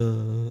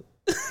Hey,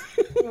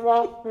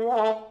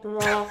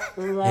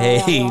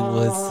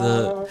 what's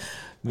up,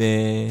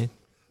 man?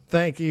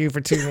 Thank you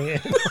for tuning in.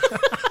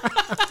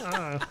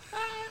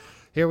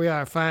 Here we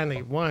are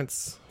finally,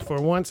 for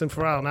once and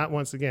for all, not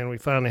once again, we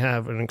finally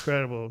have an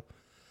incredible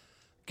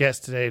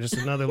guest today. Just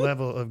another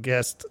level of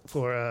guest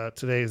for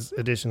today's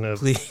edition of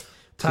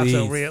Talk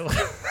So Real.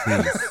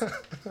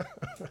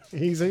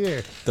 He's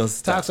here. Don't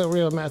stop. Talk So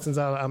Real, Matt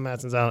Sanzala. I'm Matt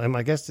Sanzala. And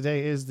my guest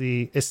today is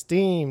the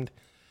esteemed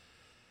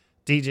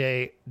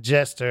DJ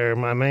Jester,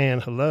 my man.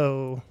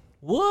 Hello.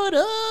 What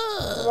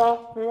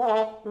up?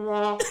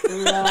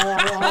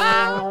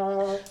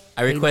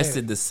 I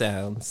requested the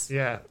sounds.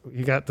 Yeah,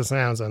 you got the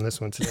sounds on this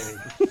one today.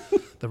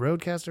 The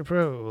Rodecaster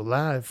Pro,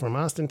 live from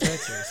Austin,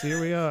 Texas. Here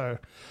we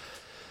are.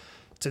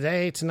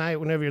 Tonight,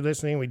 whenever you're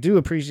listening, we do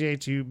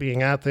appreciate you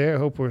being out there.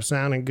 Hope we're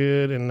sounding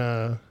good.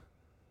 And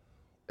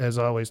as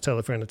always, tell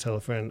a friend to tell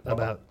a friend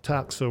about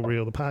Talk So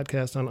Real, the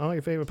podcast on all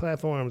your favorite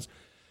platforms.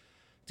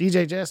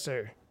 DJ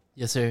Jester.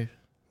 Yes, sir.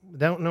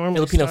 Don't normally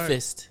Filipino start.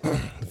 Fist.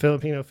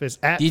 Filipino Fist.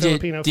 At DJ,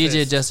 Filipino DJ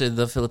Fist. Jester,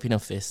 the Filipino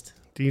Fist.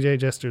 DJ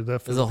Jester, the a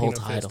Filipino whole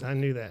Fist. title. I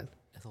knew that.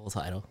 That's the whole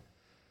title.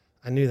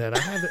 I knew that.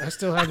 I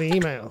still have the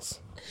emails.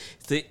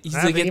 You I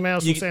have the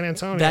emails from San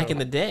Antonio. Back in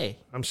the day.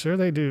 I'm sure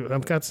they do.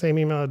 I've got the same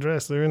email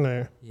address. They're in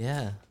there.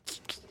 Yeah.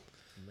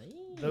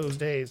 Those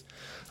days.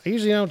 I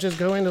usually don't just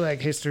go into like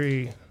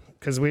history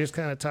because we just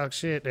kind of talk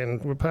shit,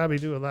 and we'll probably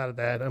do a lot of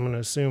that, I'm going to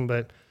assume.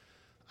 But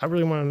I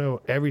really want to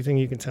know everything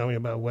you can tell me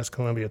about West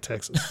Columbia,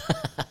 Texas.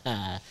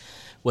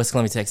 West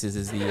Columbia, Texas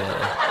is the...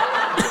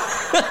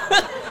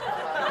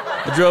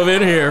 I drove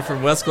in here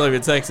from West Columbia,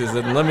 Texas,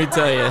 and let me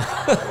tell you...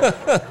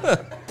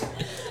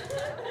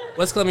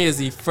 West Columbia is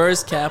the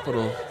first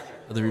capital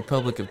of the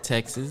Republic of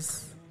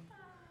Texas.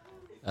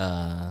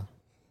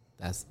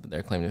 That's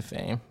their claim to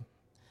fame.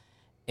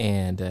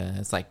 And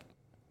it's like,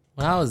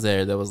 when I was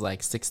there was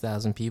like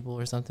 6,000 people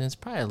or something. It's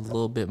probably a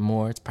little bit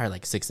more. It's probably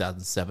like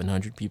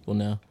 6,700 people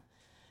now.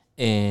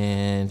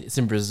 And it's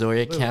in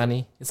Brazoria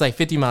County. It's like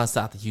 50 miles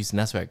south of Houston.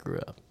 That's where I grew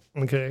up.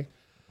 Okay.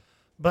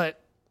 But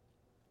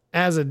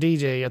as a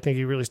DJ, I think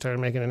you really started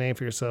making a name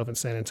for yourself in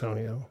San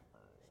Antonio.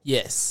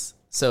 Yes.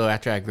 So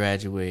after I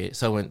graduated,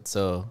 I went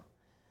to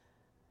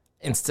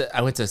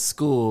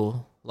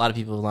school. A lot of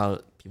people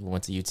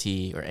went to UT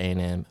or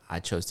A&M. I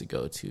chose to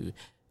go to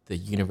the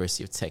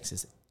University of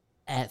Texas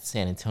at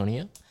San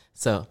Antonio.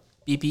 So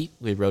beep beep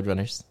with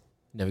Roadrunners,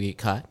 never get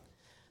caught.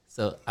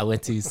 So I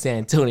went to San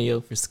Antonio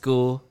for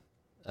school,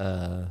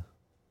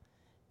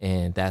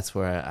 and that's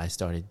where I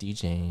started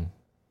DJing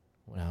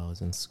when I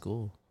was in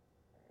school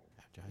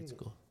after high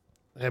school.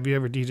 Have you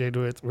ever DJed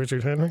with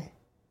Richard Henry?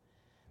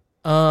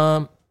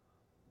 I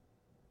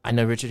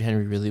know Richard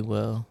Henry really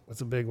well. That's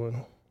a big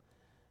one.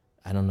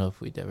 I don't know if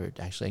we'd ever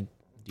actually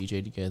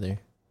DJ together,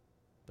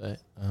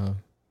 but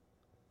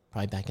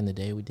probably back in the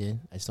day we did.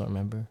 I just don't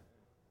remember.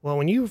 Well,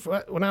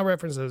 when I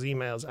reference those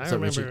emails, I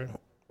remember,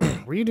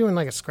 were you doing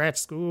like a scratch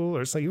school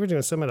or something? You were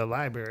doing some at a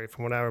library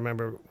from what I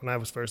remember when I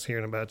was first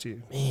hearing about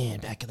you. Man,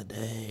 back in the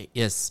day.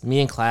 Yes,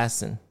 me and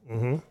Klassen.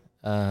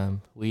 Mm-hmm.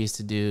 We used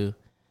to do,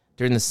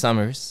 during the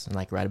summers,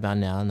 like right about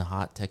now in the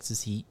hot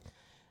Texas heat,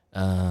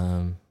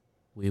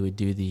 we would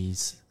do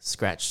these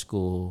scratch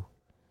school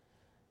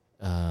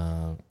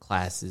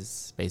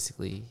classes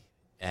basically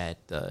at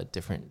a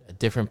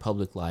different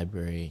public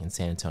library in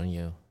San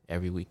Antonio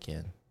every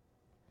weekend.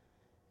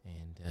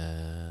 And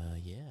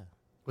yeah.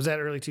 Was that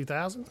early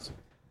 2000s?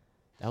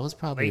 That was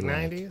probably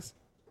late 90s?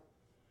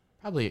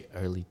 Probably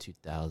early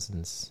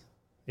 2000s.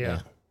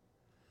 Yeah.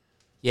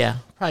 Yeah,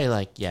 probably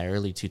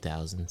early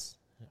 2000s,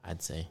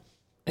 I'd say.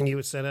 And you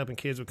would set up and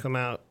kids would come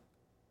out?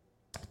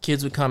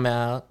 Kids would come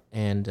out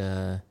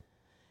and,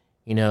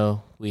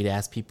 we'd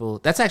ask people.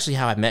 That's actually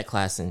how I met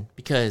Klassen,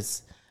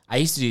 because I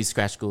used to do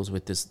scratch schools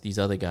with these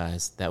other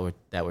guys that were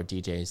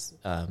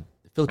DJs,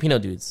 Filipino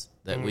dudes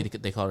that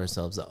they called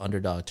themselves the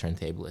Underdog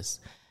Turntablists.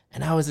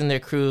 And I was in their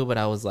crew, but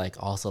I was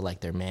like also like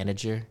their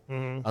manager.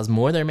 Mm-hmm. I was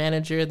more their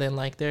manager than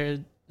like I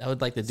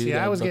would like to do. See,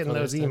 I was getting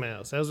those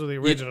emails. Those were the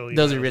original emails.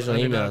 Those original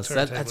emails.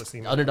 That's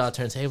emails. Underdog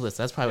Turntablists.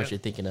 That's probably what you're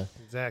thinking of.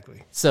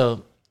 Exactly.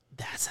 So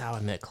that's how I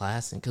met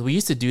Klassen, because we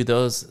used to do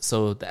those.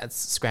 So that's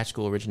Scratch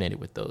School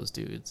originated with those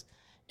dudes,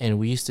 and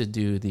we used to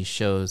do these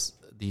shows,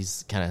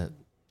 these kind of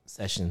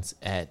sessions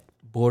at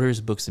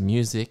Borders Books and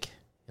Music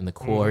in the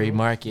Quarry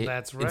Market.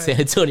 That's right. In San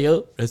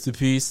Antonio. Rest in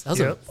peace. That was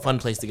a fun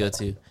place to go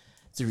to.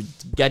 So you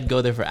got to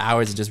go there for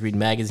hours and just read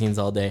magazines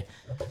all day.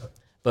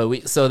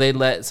 But so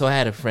I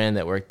had a friend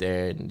that worked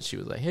there, and she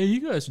was like, "Hey, you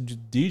guys should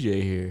just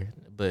DJ here."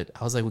 But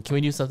I was like, "Well, can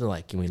we do something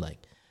like, can we like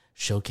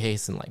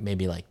showcase and like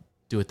maybe like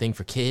do a thing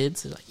for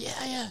kids?" They're like,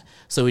 yeah.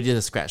 So we did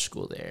a scratch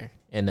school there,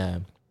 and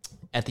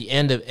at the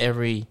end of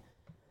every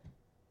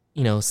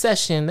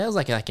session, that was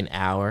like an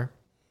hour.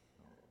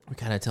 We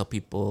kind of tell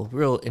people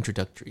real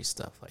introductory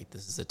stuff, like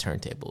this is a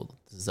turntable,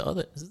 this is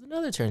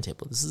another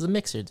turntable, this is a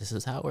mixer, this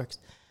is how it works.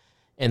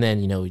 And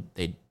then,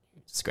 they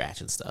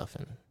scratch and stuff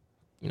and,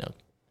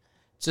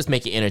 just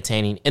make it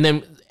entertaining. And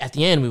then at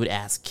the end, we would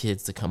ask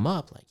kids to come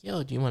up like,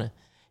 yo, do you want to,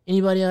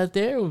 anybody out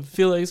there who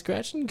feel like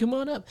scratching, come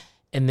on up.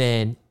 And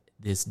then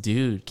this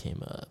dude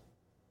came up,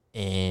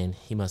 and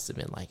he must have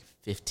been like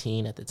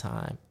 15 at the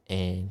time,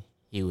 and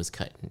he was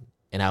cutting.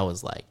 And I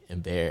was like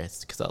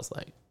embarrassed because I was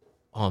like,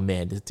 oh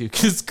man, this dude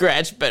can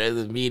scratch better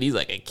than me. And he's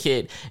like a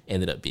kid.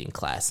 Ended up being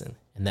Klassen.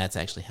 And that's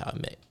actually how I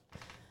met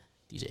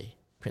DJ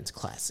Prince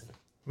Klassen.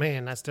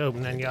 Man, that's dope.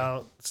 And then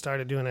y'all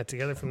started doing that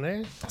together from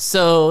there?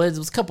 So it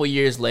was a couple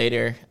years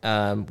later.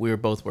 We were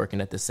both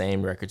working at the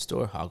same record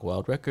store, Hog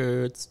Wild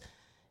Records.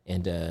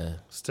 And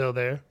still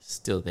there?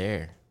 Still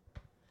there.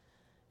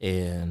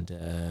 And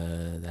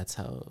that's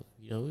how,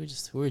 we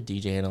were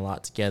DJing a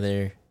lot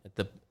together.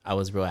 I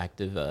was real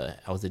active.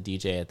 I was a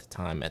DJ at the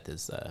time at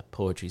this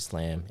poetry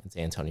slam in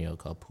San Antonio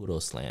called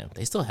Poodle Slam.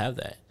 They still have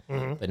that,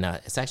 but now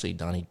it's actually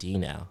Donnie D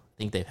now. I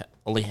think they've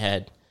only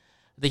had,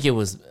 I think it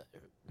was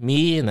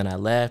me, and then I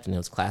left, and it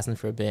was Klassen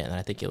for a bit, and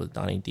I think it was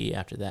Donnie D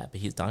after that.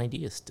 But Donnie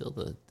D is still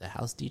the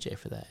house DJ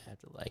for that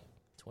after like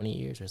 20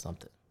 years or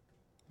something.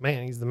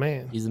 Man, he's the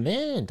man. He's the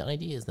man. Donnie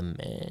D is the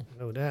man.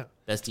 No doubt.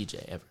 Best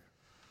DJ ever.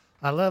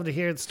 I love to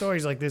hear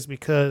stories like this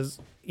because,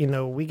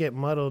 we get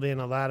muddled in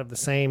a lot of the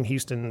same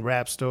Houston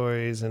rap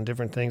stories and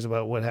different things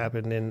about what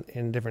happened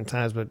in different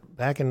times. But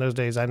back in those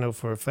days, I know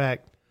for a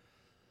fact,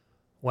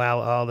 while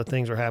all the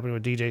things were happening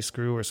with DJ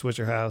Screw or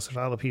Switcher House and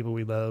all the people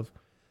we love,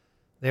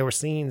 there were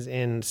scenes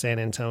in San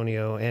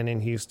Antonio and in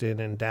Houston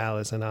and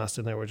Dallas and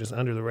Austin that were just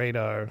under the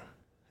radar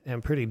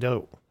and pretty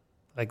dope.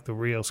 Like the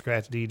real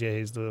scratch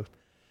DJs, the,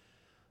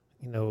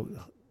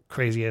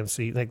 crazy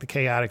MC, like the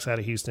Chaotix out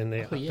of Houston.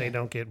 They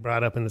don't get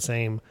brought up in the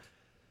same,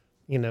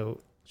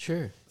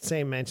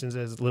 same mentions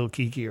as Lil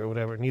Kiki or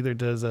whatever. Neither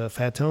does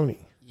Fat Tony.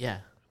 Yeah.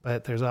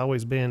 But there's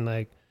always been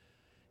like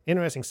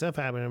interesting stuff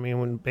happening. I mean,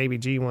 when Baby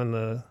G won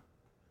the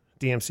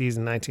DMCs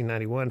in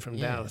 1991 from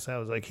Dallas, that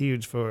was like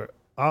huge for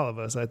all of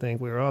us. I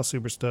think we were all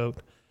super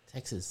stoked.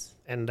 Texas.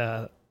 And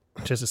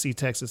just to see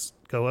Texas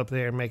go up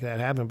there and make that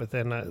happen. But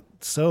then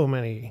so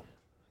many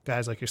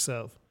guys like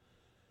yourself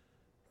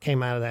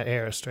came out of that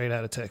era, straight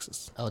out of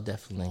Texas. Oh,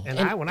 definitely.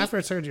 And when I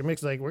first heard your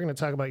mix, like, we're going to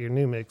talk about your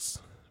new mix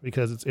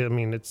because it's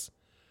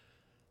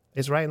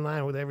right in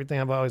line with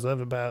everything I've always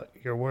loved about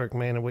your work,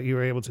 man, and what you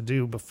were able to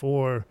do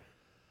before.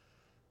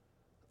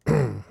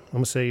 I'm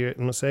gonna say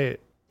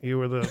it. You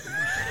were the.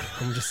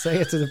 I'm gonna just say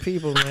it to the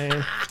people,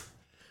 man.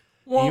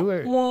 You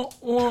were.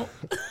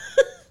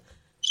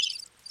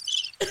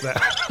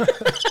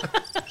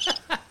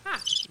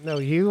 No,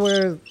 you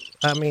were.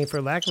 I mean,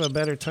 for lack of a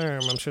better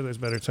term, I'm sure there's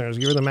better terms.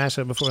 You were the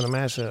mashup before the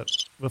mashup.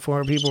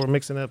 Before people were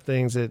mixing up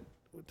things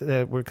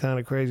that were kind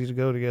of crazy to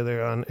go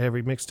together on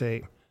every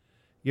mixtape.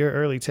 Your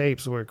early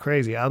tapes were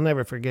crazy. I'll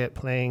never forget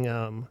playing.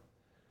 I'm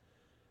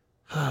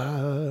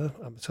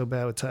so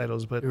bad with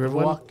titles, but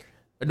Riverwalk.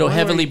 No,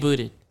 Heavily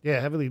Booted. Yeah,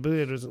 Heavily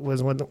Booted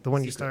was the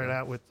one you started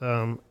out with,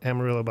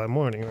 Amarillo by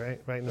Morning,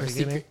 right? Right in the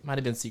beginning. Might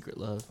have been Secret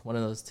Love. One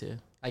of those two.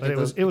 But it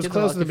was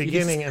close to the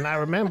beginning, and I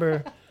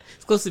remember.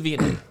 It's close to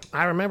being.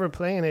 I remember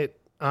playing it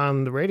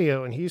on the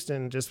radio in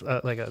Houston, just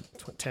like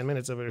 10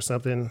 minutes of it or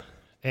something,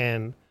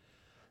 and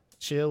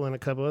Chill and a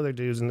couple other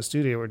dudes in the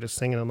studio were just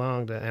singing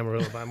along to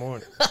Amarillo by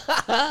Morning,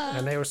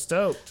 and they were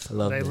stoked.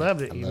 They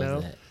loved it,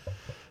 That.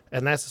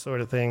 And that's the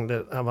sort of thing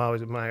that I've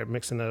always admired,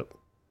 mixing up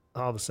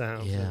all the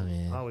sounds. Yeah,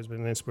 man. Always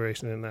been an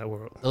inspiration in that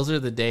world. Those are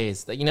the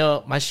days. That,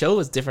 my show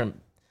was different.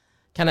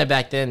 Kind of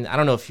back then. I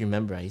don't know if you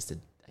remember. I used to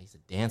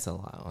dance a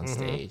lot on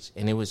stage,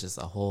 and it was just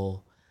a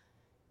whole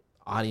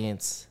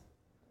audience,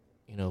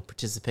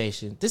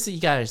 participation. This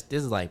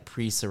is like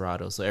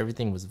pre-Serato, so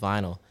everything was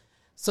vinyl.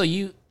 So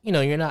you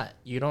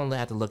don't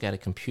have to look at a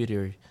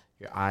computer.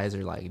 Your eyes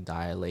are like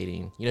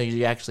dilating.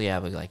 You actually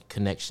have a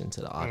connection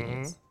to the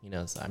audience.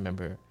 So I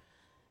remember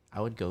I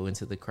would go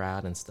into the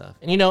crowd and stuff,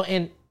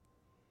 and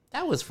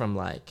that was from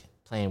like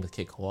playing with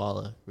Kid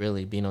Koala,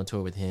 really being on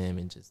tour with him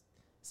and just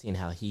seeing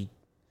how he,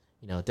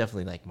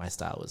 definitely like my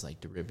style was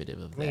like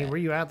derivative of that. Were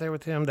you out there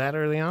with him that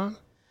early on?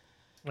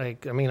 I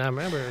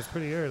remember it was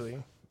pretty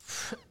early.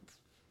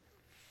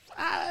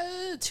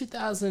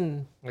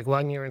 2000. Like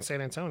 1 year in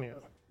San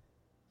Antonio.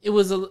 It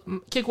was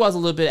Kick was a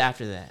little bit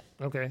after that.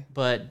 Okay.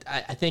 But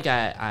I think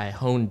I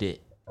honed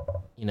it.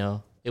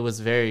 It was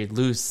very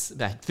loose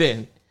back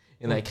then,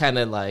 and I kind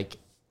of like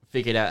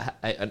figured out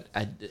I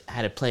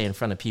had to play in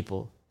front of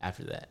people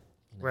after that.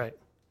 Right.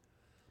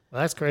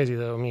 Well, that's crazy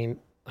though. I mean,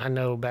 I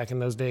know back in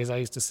those days I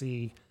used to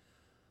see.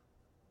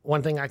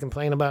 One thing I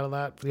complain about a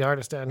lot, the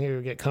artists down here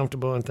who get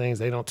comfortable in things,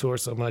 they don't tour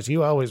so much.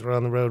 You always were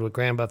on the road with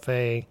Grand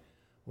Buffet,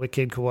 with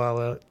Kid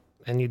Koala,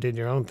 and you did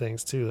your own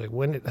things too.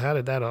 Like how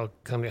did that all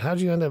come to? How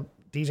did you end up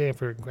DJing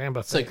for Grand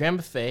Buffet? So Grand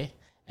Buffet,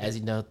 as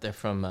you know, they're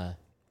from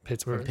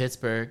Pittsburgh. From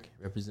Pittsburgh,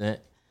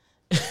 represent.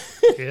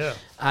 Yeah,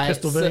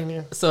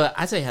 Pennsylvania. So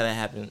I tell you how that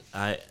happened.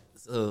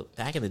 So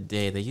back in the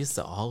day, they used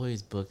to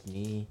always book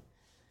me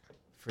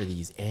for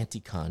these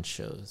Anticon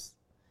shows.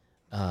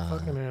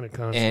 Fucking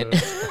Anticon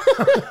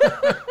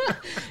shows.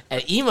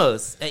 At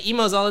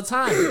emos all the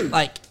time.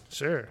 Like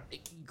sure,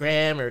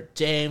 Graham or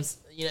James.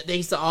 They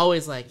used to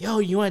always like, yo,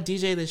 you want to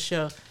DJ this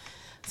show?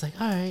 It's like,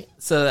 all right.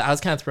 So I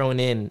was kind of thrown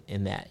in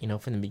that,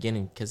 from the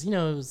beginning because, it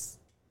was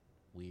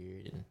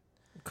weird. And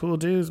Cool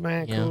dudes,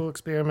 man. You cool know?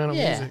 experimental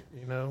Yeah. music,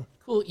 you know.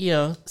 Cool,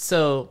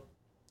 So,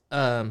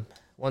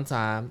 one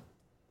time,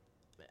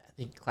 I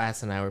think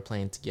Class and I were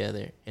playing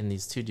together, and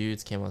these two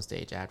dudes came on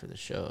stage after the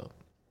show.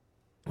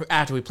 Or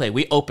after we played,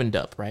 we opened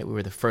up, right? We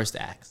were the first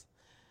acts,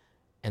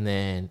 and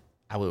then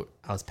I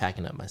was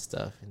packing up my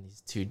stuff, and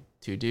these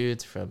two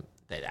dudes from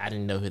that I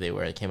didn't know who they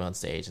were. They came on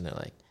stage, and they're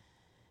like,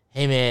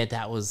 "Hey, man,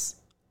 that was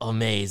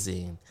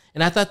amazing."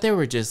 And I thought they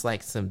were just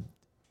like some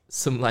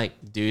like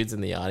dudes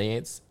in the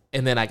audience.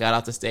 And then I got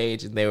off the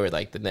stage, and they were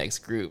like the next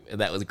group,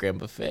 and that was Grand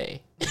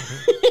Buffet.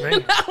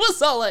 And I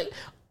was all like,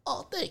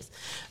 "Oh, thanks."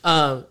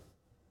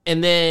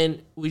 And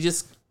then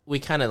we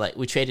kind of like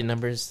we traded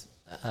numbers.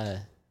 I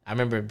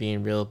remember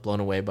being real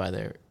blown away by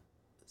their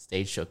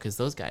stage show because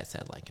those guys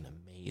had like an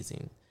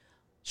amazing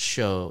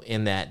show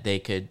in that they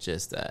could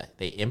just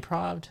they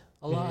improv'd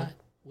a lot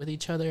with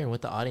each other and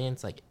with the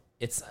audience. Like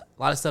it's a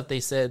lot of stuff they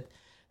said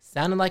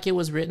sounded like it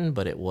was written,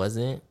 but it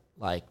wasn't.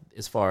 Like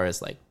as far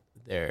as like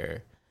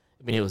their,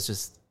 I mean, it was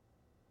just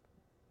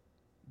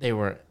they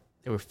were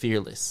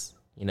fearless.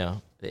 You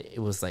know, it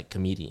was like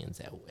comedians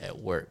at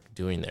work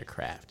doing their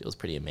craft. It was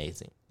pretty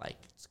amazing. Like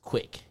it's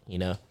quick, you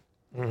know.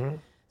 Mm-hmm.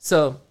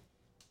 So,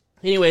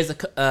 anyways,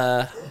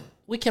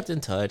 we kept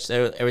in touch.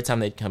 Every time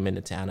they'd come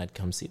into town, I'd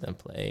come see them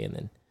play, and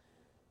then,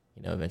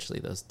 you know, eventually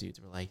those dudes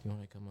were like, "You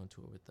want to come on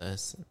tour with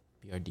us and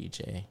be our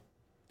DJ?"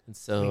 And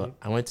so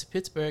I went to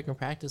Pittsburgh and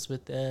practiced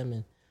with them,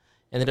 and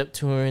ended up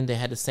touring. They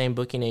had the same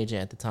booking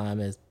agent at the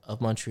time as Of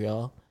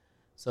Montreal,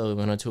 so we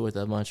went on tour with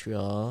Of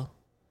Montreal,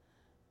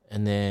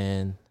 and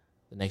then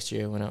the next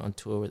year I went on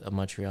tour with Of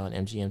Montreal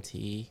and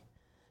MGMT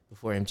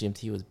before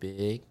MGMT was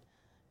big,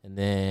 and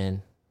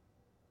then,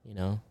 you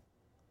know,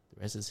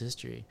 the rest is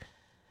history.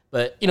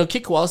 But, you know,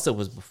 Kid Koala stuff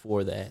was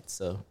before that,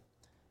 so,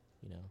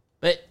 you know.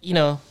 But, you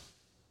know,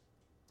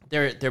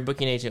 their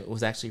booking agent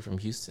was actually from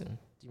Houston. Do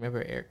you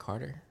remember Eric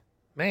Carter?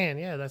 Man,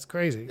 yeah, that's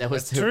crazy.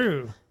 That's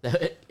true.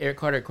 Eric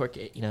Carter, Cork,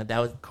 you know, that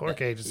was...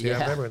 Cork Agency, yeah,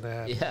 I remember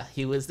that. Yeah,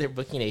 he was their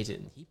booking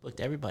agent. He booked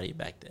everybody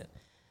back then.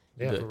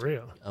 Yeah, for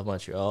real. Of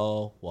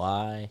Montreal,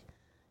 Y,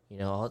 you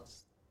know, all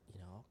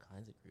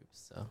kinds of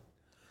groups, so...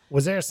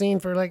 Was there a scene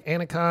for like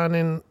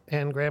Anacon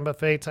and Grand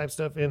Buffet type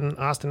stuff in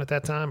Austin at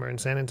that time or in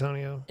San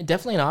Antonio?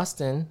 Definitely in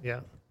Austin.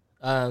 Yeah.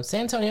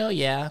 San Antonio,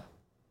 yeah,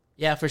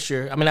 for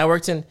sure. I mean, I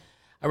worked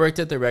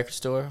at the record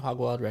store, Hog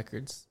Wild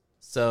Records.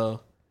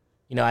 So,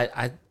 you know,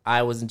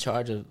 I was in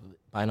charge of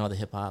buying all the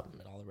hip hop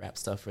and all the rap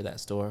stuff for that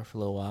store for a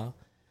little while.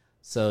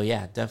 So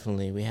yeah,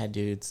 definitely, we had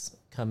dudes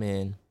come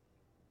in.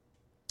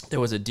 There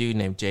was a dude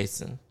named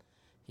Jason.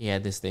 He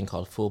had this thing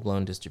called Full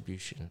Blown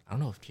Distribution. I don't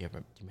know if do you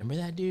remember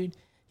that dude?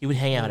 He would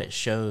hang out at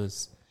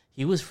shows.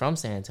 He was from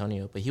San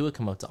Antonio, but he would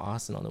come up to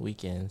Austin on the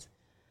weekends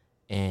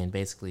and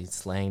basically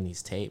slang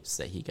these tapes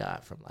that he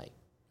got from like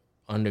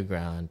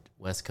underground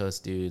West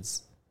Coast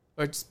dudes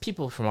or just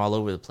people from all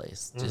over the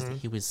place. Just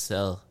he would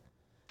sell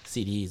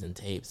CDs and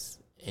tapes,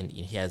 and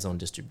he had his own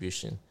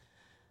distribution.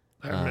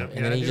 And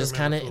then he just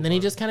kind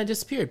of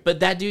disappeared.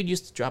 But that dude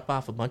used to drop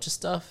off a bunch of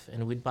stuff,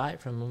 and we'd buy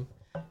it from him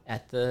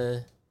at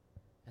the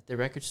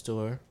record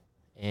store.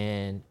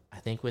 And I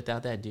think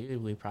without that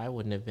dude, we probably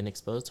wouldn't have been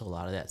exposed to a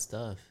lot of that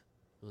stuff.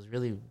 It was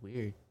really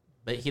weird.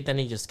 But then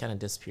he just kind of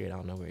disappeared. I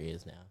don't know where he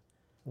is now.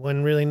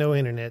 Wasn't really no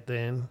internet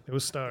then. It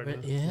was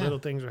starting. Yeah. Little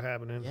things were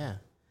happening. Yeah.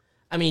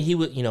 I mean, he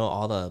would, you know,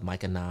 all the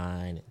Micah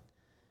 9 and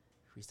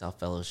Freestyle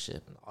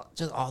Fellowship and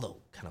just all the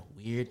kind of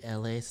weird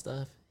LA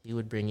stuff he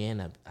would bring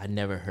in. I'd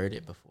never heard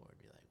it before. I'd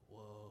be like,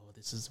 whoa,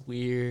 this is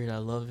weird. I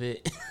love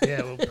it.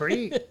 Yeah, well,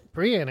 pre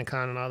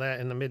Anacon and all that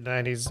in the mid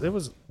 90s, it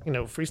was, you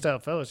know,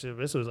 Freestyle Fellowship.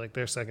 This was like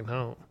their second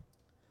home.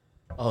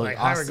 Oh, like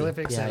Austin.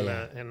 Hieroglyphics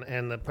Yeah.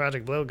 and the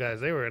Project Blow guys,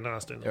 they were in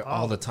Austin. They're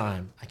all the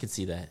time. I could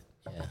see that.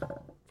 Yeah.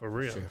 For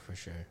real. For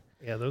sure.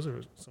 Yeah, those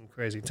are some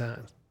crazy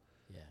times.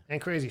 Yeah.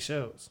 And crazy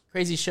shows.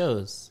 Crazy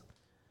shows.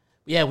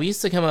 Yeah, we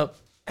used to come up,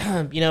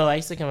 you know, I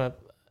used to come up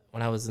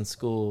when I was in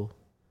school.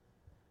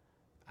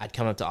 I'd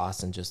come up to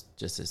Austin just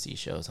to see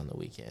shows on the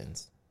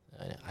weekends.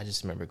 I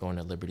just remember going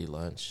to Liberty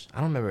Lunch. I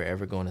don't remember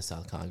ever going to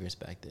South Congress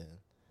back then.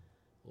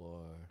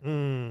 Or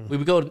we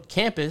would go to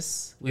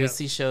campus. We would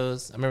see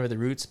shows. I remember the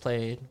Roots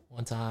played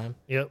one time.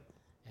 Yep.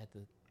 At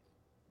the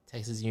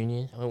Texas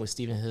Union. I went with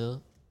Stephen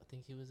Hill. I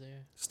think he was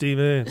there.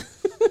 Steven.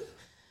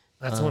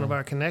 That's one of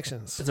our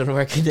connections. It's one of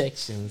our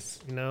connections.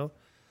 You know?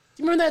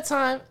 Do you remember that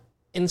time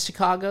in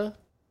Chicago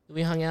that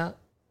we hung out?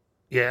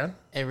 Yeah.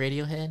 At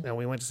Radiohead? And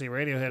we went to see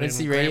Radiohead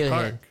in Grant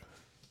Park.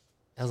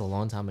 That was a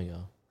long time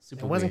ago.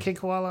 Super Wasn't weird.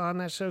 Kid Koala on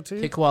that show too?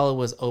 Kid Koala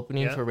was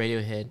opening for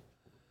Radiohead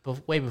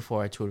way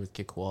before I toured with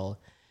Kid Koala.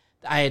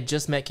 I had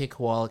just met Kid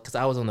Koala because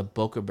I was on the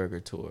Boca Burger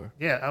tour.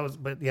 Yeah,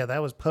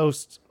 that was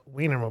post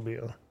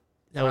Wienermobile.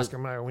 That Oscar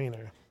Mayer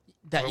Wiener.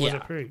 That, or yeah, was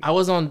it pre? I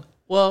was on.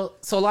 Well,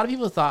 so a lot of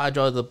people thought I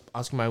drove the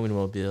Oscar Mayer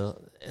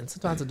Wienermobile, and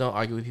sometimes I don't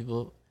argue with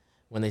people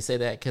when they say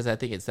that because I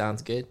think it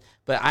sounds good.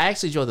 But I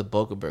actually drove the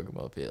Boca Burger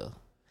Mobile.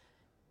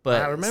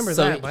 But I remember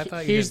that, but I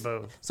thought you did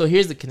both. So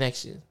here's the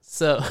connection.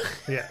 So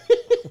yeah.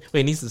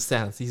 Wait, needs some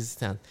sounds.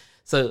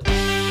 So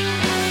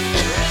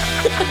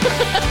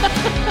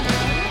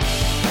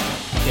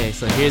okay,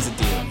 Okay, so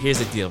here's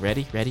the deal.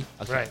 Ready? Okay.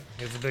 Right.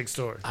 It's a big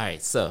story. All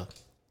right, so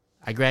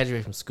I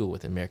graduated from school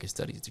with an American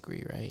Studies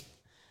degree, right?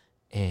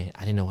 And I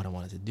didn't know what I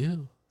wanted to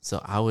do.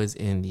 So I was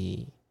in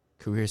the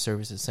Career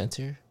Services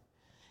Center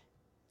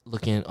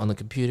looking on the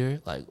computer,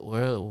 like,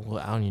 well,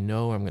 I don't even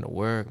know where I'm going to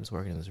work. I'm just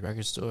working in this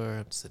record store.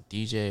 I'm just a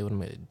DJ. What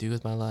am I going to do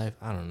with my life?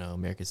 I don't know.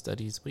 American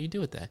Studies. What do you do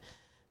with that?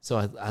 So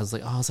I was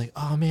like,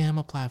 oh, man, I'm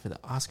applying for the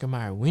Oscar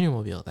Mayer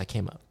Wienermobile. That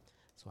came up.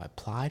 So I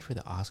applied for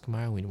the Oscar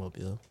Mayer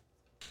Wienermobile.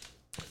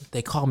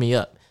 They called me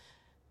up.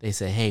 They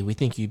said, hey, we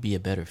think you'd be a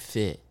better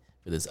fit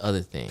for this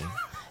other thing.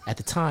 At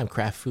the time,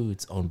 Kraft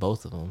Foods owned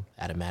both of them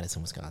out of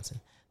Madison,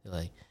 Wisconsin. They're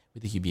like,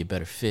 we think you'd be a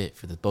better fit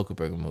for the Boca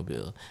Burger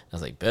Mobile. I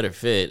was like, better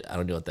fit? I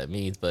don't know what that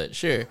means, but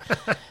sure.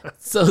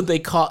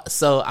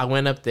 So I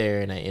went up there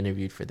and I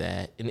interviewed for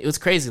that. And it was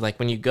crazy. Like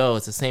when you go,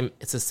 it's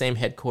the same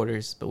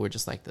headquarters, but we're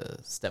just like the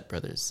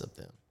stepbrothers of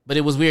them. But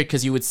it was weird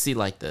because you would see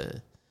like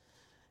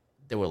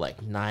there were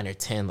like 9 or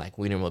 10 like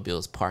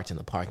Wienermobiles parked in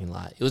the parking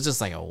lot. It was just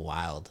like a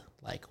wild,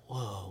 like,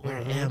 whoa, where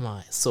am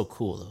I? It's so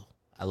cool though.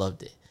 I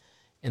loved it.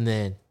 And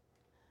then,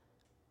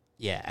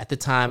 yeah, at the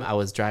time I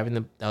was driving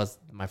that was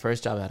my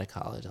first job out of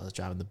college. I was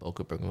driving the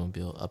Boca Burger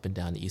Mobile up and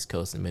down the East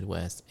Coast and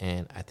Midwest.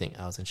 And I think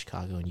I was in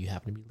Chicago and you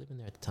happened to be living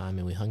there at the time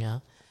and we hung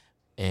out.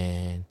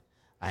 And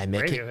I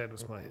met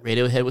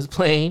Radiohead was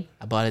playing.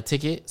 I bought a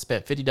ticket,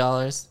 spent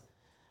 $50.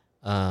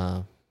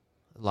 A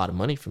lot of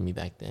money for me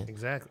back then.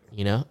 Exactly.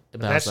 You know?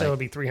 But that show would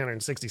be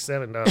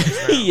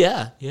 $367.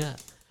 Yeah.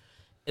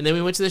 And then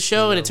we went to the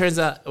show and it turns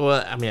out,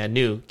 well, I mean, I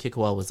knew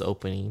Kick-Wall was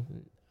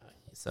opening.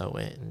 So I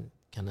went and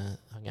kind of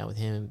hung out with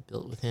him and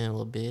built with him a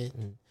little bit.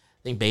 And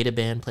I think Beta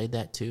Band played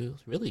that too. It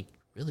was really,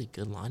 really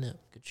good lineup.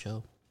 Good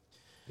show.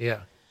 Yeah.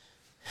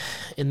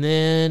 And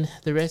then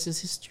the rest is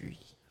history.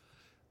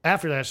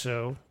 After that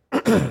show,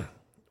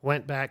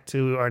 went back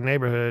to our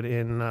neighborhood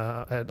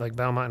at like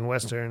Belmont and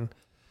Western.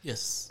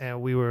 Yes.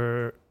 And we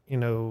were,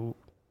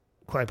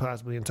 quite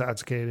possibly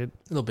intoxicated.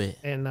 A little bit.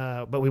 And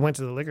but we went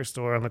to the liquor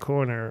store on the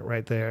corner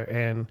right there,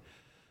 and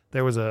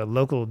there was a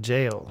local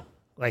jail,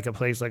 like a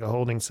place like a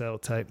holding cell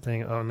type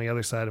thing on the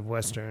other side of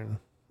Western,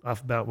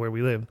 off about where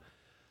we live.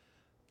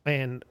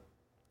 And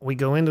we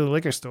go into the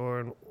liquor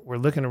store and we're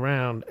looking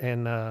around,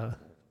 and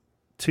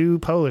 2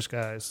 Polish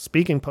guys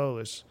speaking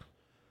Polish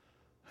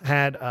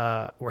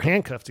were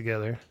handcuffed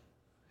together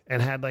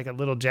and had like a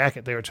little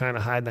jacket. They were trying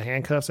to hide the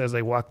handcuffs as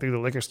they walked through the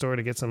liquor store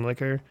to get some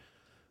liquor,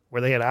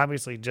 where they had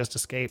obviously just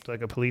escaped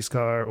like a police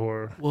car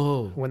or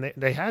when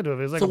they had to have.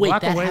 It was like a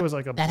block away. Was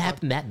like a that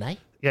happened that night.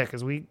 Yeah,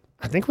 because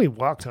I think we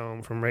walked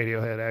home from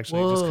Radiohead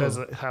actually, just because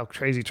of how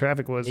crazy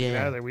traffic was to get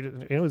out of there. We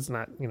didn't. It was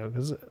not,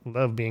 because I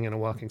love being in a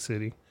walking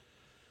city.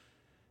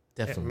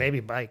 Definitely.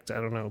 Maybe biked. I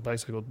don't know,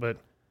 bicycled, but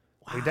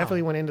we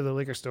definitely went into the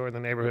liquor store in the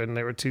neighborhood, and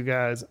there were 2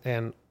 guys,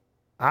 and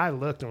I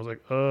looked and was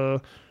like,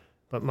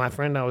 But my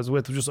friend I was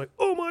with was just like,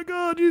 oh my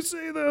God, you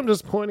see them?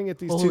 Just pointing at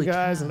these 2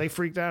 guys, and they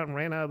freaked out and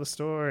ran out of the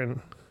store,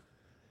 and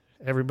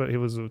everybody, it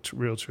was a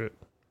real trip.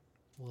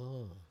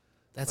 Whoa.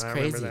 That's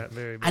crazy. Remember that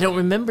very I don't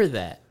remember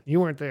that.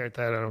 You weren't there at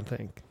that, I don't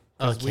think.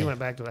 Okay. We went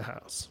back to the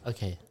house.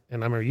 Okay.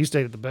 And I remember you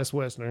stayed at the Best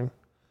Western.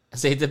 I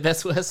stayed at the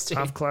Best Western.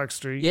 Off Clark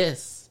Street.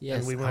 Yes.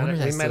 And we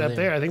met up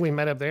there. I think we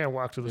met up there and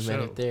walked to the show. We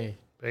met up there.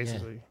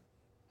 Basically. Yeah.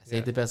 I stayed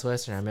at the Best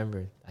Western. I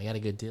remember. I got a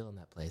good deal in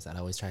that place. I'd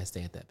always try to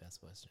stay at that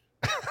Best Western.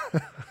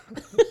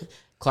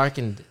 Clark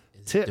and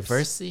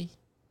Diversity?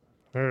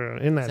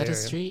 In that area. Is that a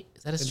street?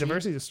 Is that a street?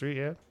 Diversity's a street,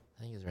 yeah.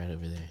 I think it's right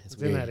over there. It's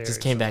weird. In that area.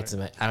 Just came back to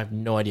me. I have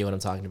no idea what I'm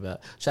talking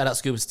about. Shout out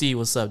Scuba Steve.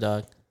 What's up,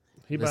 dog?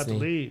 He about to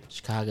leave.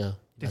 Chicago.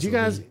 Did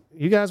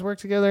you guys work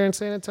together in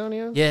San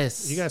Antonio?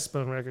 Yes. You guys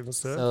spun records and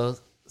stuff. So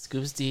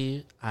Scuba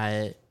Steve,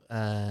 I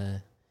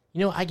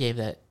gave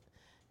that.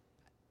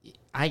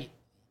 I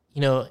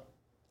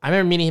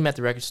remember meeting him at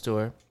the record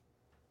store.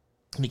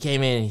 He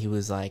came in and he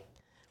was like,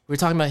 we were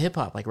talking about hip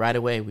hop. Like right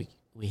away, we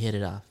hit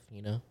it off.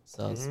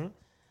 So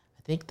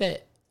I think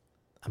that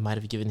I might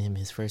have given him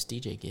his first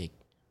DJ gig.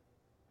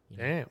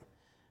 Damn.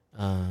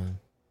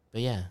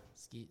 But yeah,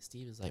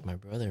 Steve is like my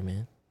brother,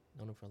 man.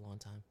 Known him for a long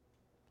time.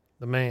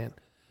 The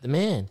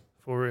man.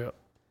 For real.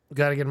 We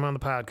got to get him on the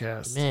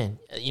podcast. Man,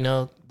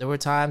 there were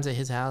times at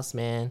his house,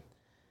 man.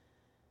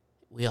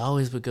 We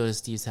always would go to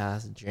Steve's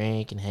house and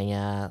drink and hang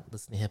out,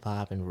 listen to hip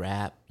hop and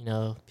rap.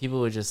 People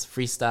would just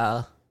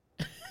freestyle.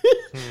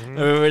 I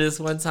remember this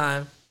one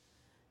time,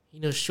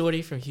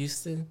 Shorty from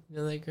Houston,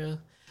 that girl?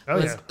 Oh,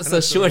 yeah.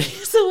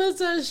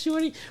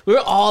 Shorty, we were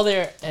all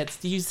there at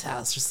Steve's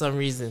house for some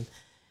reason.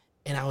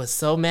 And I was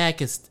so mad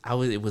because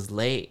it was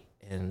late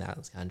and I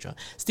was kind of drunk.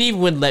 Steve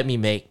wouldn't let me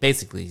make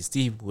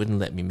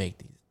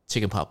the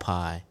chicken pot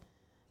pie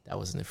that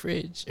was in the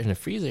fridge, in the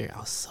freezer. I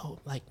was so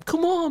like,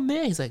 come on,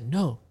 man. He's like,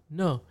 no.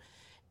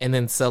 And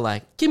then so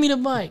like, give me the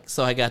mic.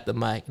 So I got the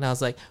mic and I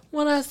was like,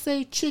 when I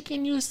say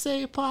chicken, you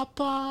say pot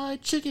pie,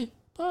 chicken,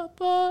 pot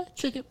pie,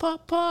 chicken,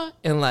 pot pie.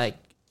 And like,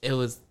 it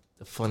was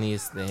the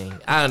funniest thing.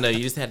 I don't know. You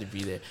just had to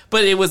be there.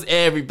 But it was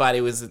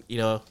everybody was,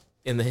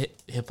 in the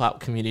hip hop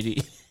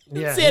community.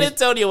 Yeah, San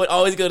Antonio would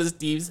always go to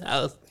Steve's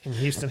house. And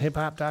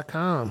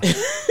HoustonHipHop.com.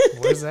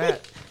 Where's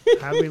that?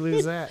 How did we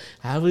lose that?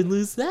 How would we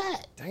lose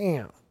that?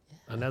 Damn.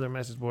 Another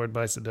message board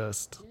bites the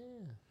dust.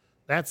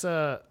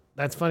 Yeah.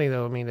 That's funny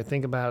though. I mean, to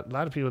think about, a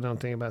lot of people don't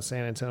think about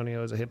San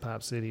Antonio as a hip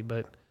hop city,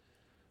 but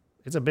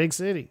it's a big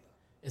city.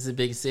 It's a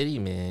big city,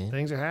 man.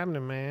 Things are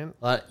happening, man.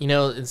 You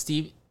know, and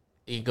Steve,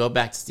 you go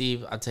back to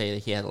Steve, I'll tell you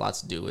that he had a lot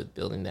to do with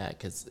building that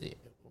because, you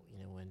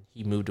know, when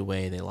he moved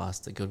away, they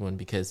lost a good one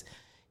because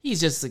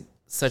he's just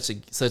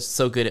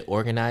so good at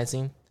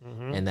organizing,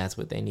 and that's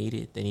what they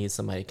needed. They needed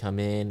somebody to come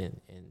in and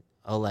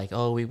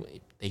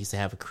they used to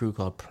have a crew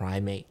called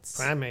Primates.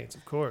 Primates,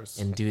 of course.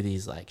 And do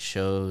these like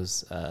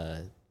shows.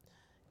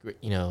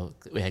 You know,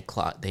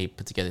 they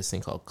put together this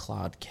thing called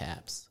Claude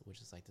Caps, which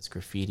is like this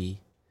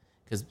graffiti,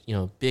 because, you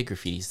know, big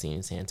graffiti scene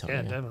in San Antonio.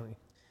 Yeah, definitely.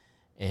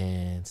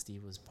 And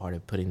Steve was part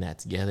of putting that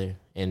together.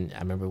 And I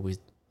remember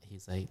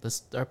he's like, let's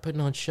start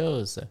putting on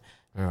shows. So,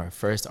 our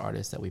first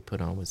artist that we put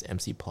on was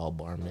MC Paul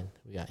Barman.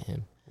 We got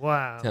him.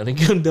 Wow. That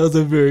was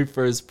the very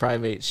first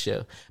Primate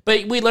show.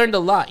 But we learned a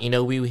lot. You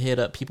know, we hit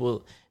up people,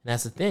 and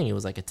that's the thing. It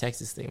was like a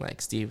Texas thing.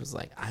 Like Steve was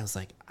like, I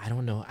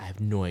don't know. I have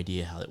no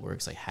idea how it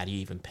works. Like, how do you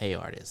even pay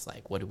artists?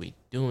 Like, what are we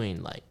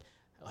doing? Like,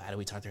 how do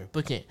we talk to her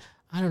booking?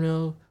 I don't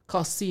know.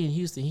 Call C in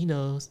Houston. He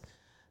knows.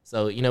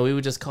 So, you know, we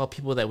would just call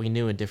people that we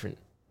knew in different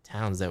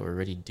towns that were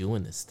already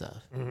doing this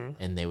stuff.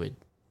 And they would,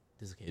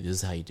 this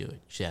is how you do it. You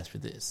should ask for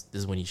this. This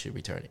is when you should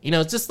return it. You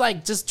know, it's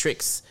just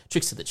tricks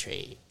of the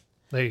trade.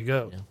 There you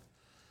go. You know?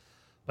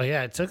 But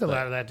yeah, it took a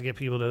lot of that to get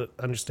people to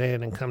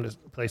understand and come to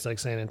a place like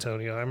San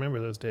Antonio. I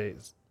remember those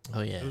days.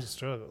 Oh, yeah. It was a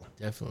struggle.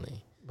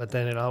 Definitely. But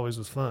then it always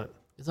was fun.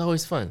 It's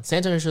always fun. San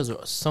Antonio shows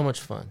are so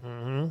much fun.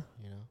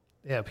 You know?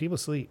 Yeah, people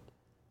sleep.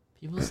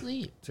 People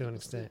sleep. To an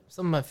extent.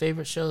 Some of my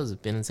favorite shows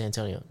have been in San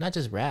Antonio. Not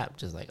just rap,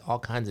 just like all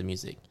kinds of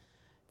music.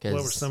 What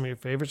were some of your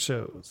favorite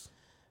shows?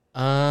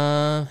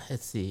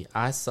 Let's see.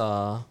 I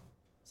saw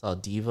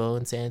Devo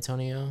in San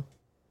Antonio.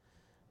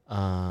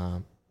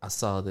 I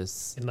saw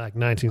this in like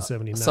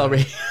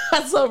 1979.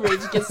 I saw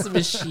Rage Against the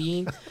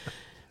Machine.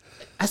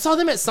 I saw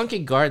them at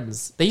Sunken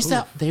Gardens. They used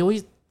to.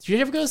 Did you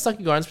ever go to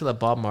Sunken Gardens for the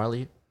Bob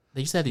Marley?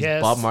 They used to have these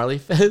Bob Marley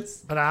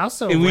fests. But I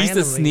also we used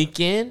to sneak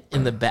in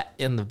the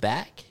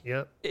back.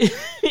 Yep.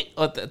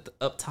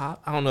 Up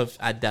top. I don't know if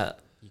I doubt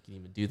you can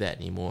even do that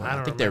anymore.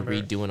 I think remember.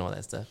 they're redoing all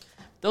that stuff.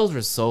 Those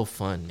were so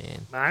fun,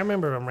 man. I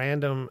remember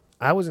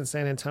I was in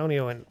San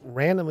Antonio and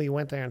randomly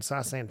went there and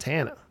saw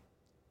Santana.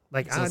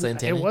 Like,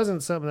 it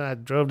wasn't something that I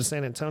drove to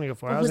San Antonio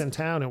for. I was in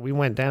town and we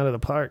went down to the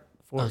park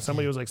for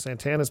somebody was like,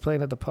 Santana's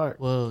playing at the park.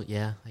 Well,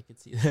 yeah, I could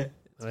see that.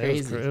 It's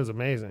crazy. It was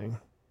amazing.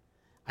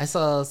 I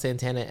saw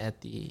Santana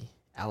at the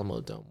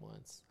Alamo Dome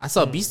once. I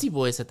saw Beastie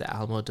Boys at the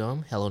Alamo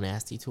Dome, Hello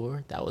Nasty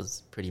tour. That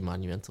was pretty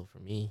monumental for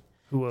me.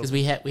 Because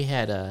we had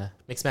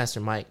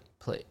Mixmaster Mike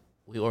play.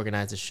 We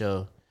organized a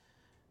show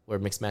where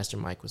Mixmaster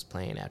Mike was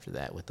playing after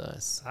that with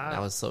us. And I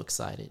was so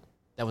excited.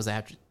 That was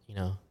after, you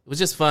know, it was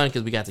just fun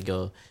because we got to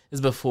go. It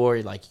was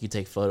before, like, you could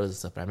take photos and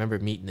stuff. But I remember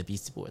meeting the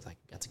Beastie Boys. Like,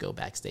 got to go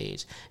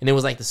backstage. And it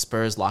was like the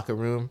Spurs locker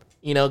room,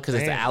 you know, because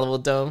it's the Alamo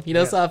Dome. You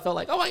know, so I felt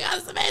like, oh, my God,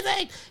 it's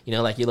amazing. You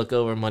know, like, you look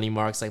over, Money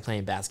Mark's, like,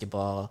 playing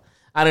basketball.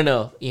 I don't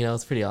know. You know,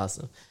 it's pretty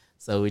awesome.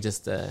 So we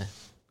just,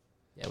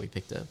 we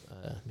picked up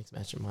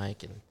Mixmaster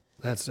Mike and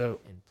that's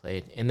dope. And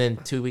played. And then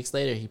 2 weeks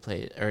later, he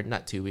played, or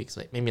not 2 weeks,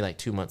 like maybe like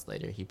 2 months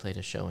later, he played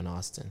a show in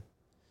Austin.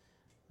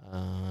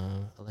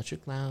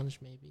 Electric Lounge,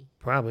 maybe.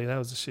 Probably that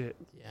was the shit.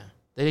 Yeah,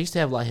 they used to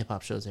have a lot of hip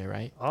hop shows there,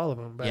 right? All of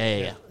them.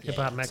 Yeah. Hip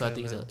hop Mecca. So I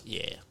think so.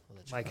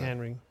 Mike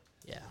Henry.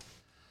 Yeah.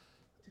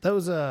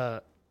 Those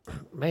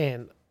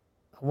man,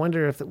 I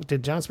wonder if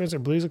did John Spencer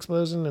Blues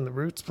Explosion and the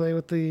Roots play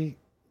with the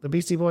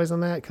Beastie Boys on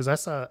that? Because I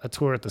saw a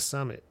tour at the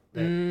Summit. I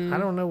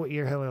don't know what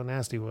year Hello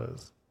Nasty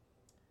was.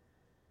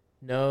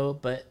 No,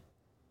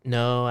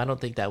 I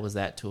don't think that was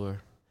that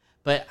tour.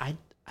 But I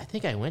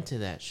think I went to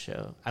that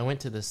show. I went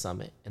to the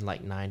Summit in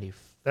like 94.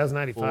 That was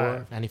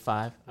 95.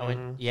 95. I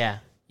went. Yeah.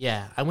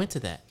 I went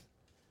to that.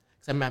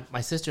 Cause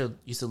my sister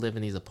used to live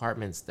in these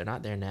apartments. They're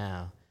not there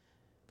now,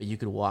 but you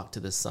could walk to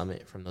the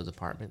Summit from those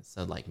apartments.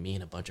 So like me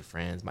and a bunch of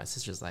friends. My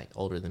sister's like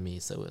older than me,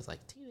 so it was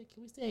like, Tina,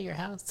 can we stay at your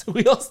house? So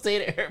we all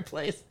stayed at her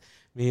place.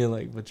 Me and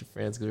like a bunch of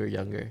friends because we were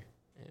younger.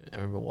 And I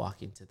remember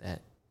walking to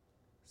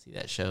see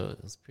that show.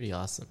 It was pretty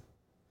awesome.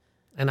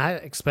 And I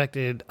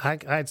expected,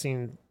 I'd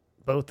seen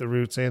both the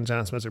Roots and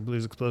John Spencer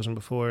Blues Explosion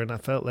before, and I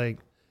felt like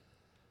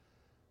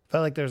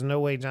there's no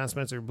way John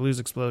Spencer Blues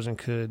Explosion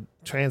could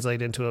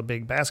translate into a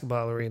big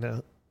basketball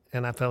arena,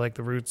 and I felt like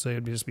the Roots, they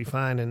would just be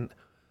fine. And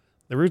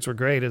the Roots were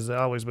great as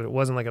always, but it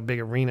wasn't like a big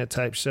arena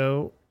type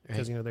show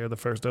because you know they were the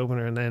first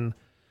opener, and then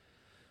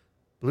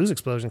Blues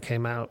Explosion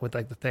came out with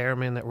like the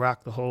theremin that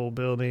rocked the whole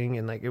building,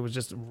 and like it was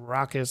just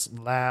raucous,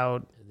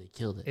 loud. They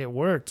killed it. It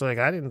worked. Like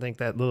I didn't think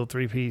that little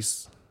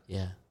 3-piece.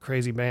 Yeah.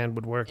 Crazy band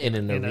would work in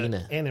an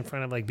arena and in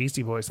front of like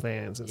Beastie Boys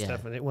fans and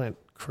stuff, and it went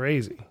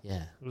crazy.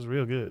 Yeah, it was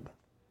real good.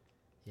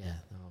 Yeah,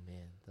 oh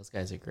man, those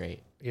guys are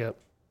great. Yep.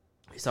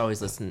 I used to always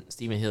listen.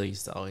 Stephen Hill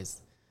used to always,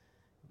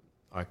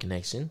 our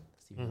connection,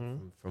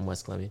 Stephen from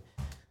West Columbia.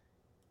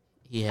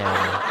 he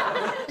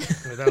had.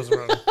 Wait, that was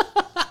wrong.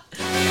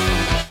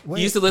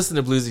 He used to listen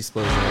to Blues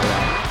Explosion a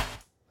lot.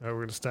 Oh,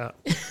 we're gonna stop.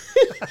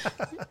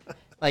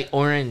 Like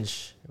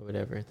Orange or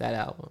whatever, that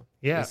album.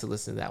 Yeah. I used to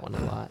listen to that one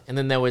a lot. And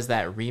then there was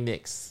that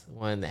remix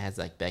one that has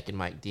like Beck and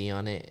Mike D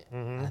on it.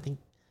 I think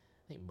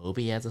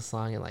Moby has a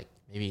song and like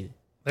maybe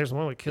There's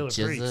one with Killer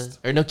Jizza. Priest.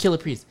 Or no, Killer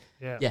Priest.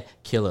 Yeah.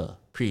 Killer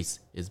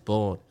Priest is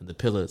born in the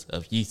pillars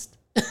of yeast.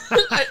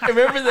 I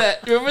remember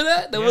that. Remember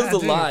that? That was the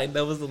line.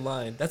 That was the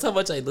line. That's how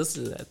much I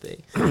listened to that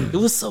thing. It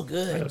was so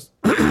good.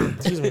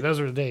 Excuse me. Those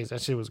were the days.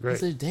 That shit was great.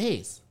 Those are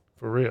days.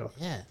 For real.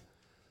 Yeah.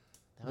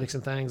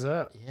 Mixing things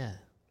up. Yeah.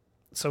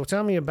 So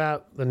tell me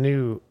about the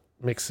new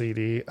mix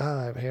CD.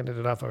 I've handed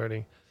it off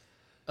already.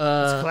 It's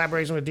a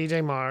collaboration with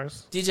DJ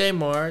Mars. DJ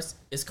Mars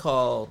is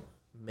called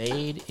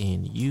Made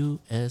in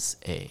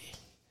USA.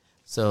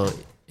 So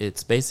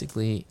it's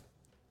basically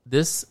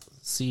this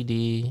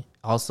CD,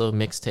 also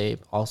mixtape,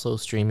 also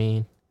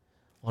streaming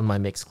on my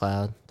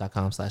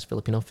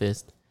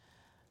mixcloud.com/FilipinoFist,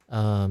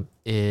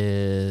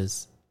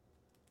 is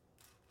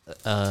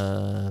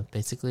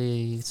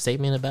basically a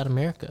statement about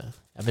America.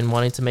 I've been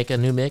wanting to make a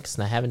new mix,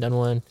 and I haven't done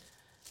one in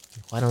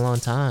quite a long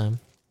time.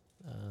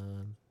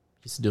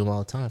 Used to do them all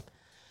the time.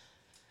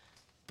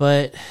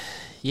 But,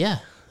 yeah,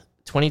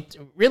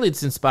 really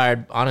it's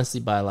inspired, honestly,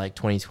 by, like,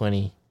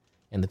 2020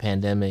 and the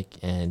pandemic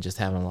and just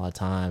having a lot of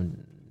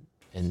time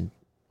and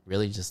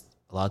really just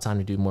a lot of time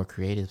to do more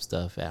creative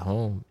stuff at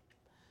home.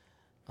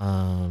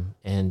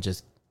 And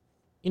just,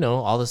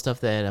 all the stuff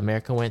that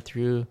America went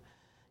through.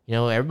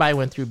 Everybody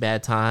went through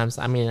bad times.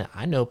 I mean,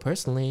 I know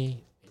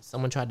personally,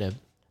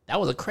 that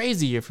was a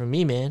crazy year for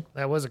me, man.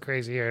 That was a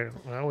crazy year.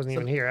 When I wasn't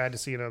even here. I had to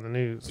see it on the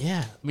news.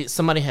 Yeah. I mean,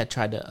 somebody had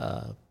tried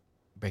to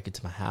break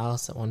into my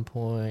house at one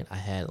point. I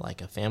had,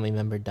 like, a family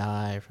member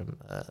die from,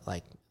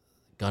 like,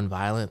 gun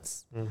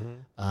violence.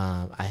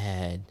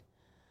 I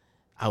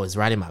was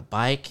riding my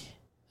bike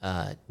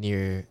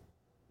near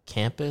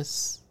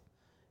campus,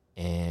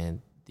 and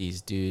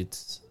these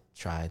dudes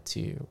tried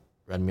to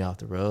run me off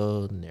the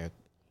road, and they're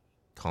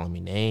calling me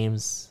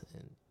names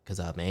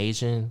because I'm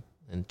Asian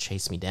and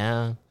chased me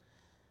down.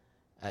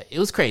 It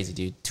was crazy,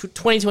 dude.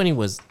 2020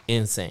 was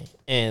insane.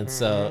 And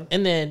so,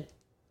 and then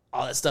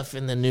all that stuff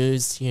in the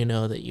news,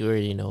 that you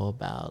already know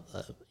about,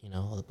 the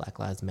Black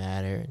Lives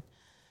Matter,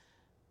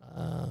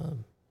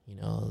 and,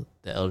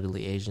 the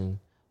elderly Asian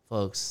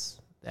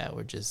folks that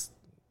were just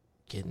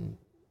getting,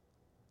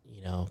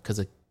 because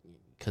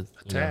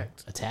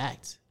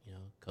attacked,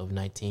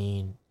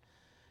 COVID-19.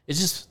 It's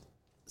just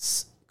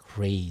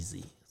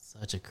crazy.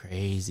 Such a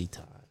crazy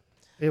time.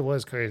 It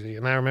was crazy.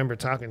 And I remember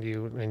talking to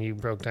you and you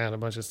broke down a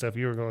bunch of stuff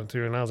you were going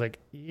through. And I was like,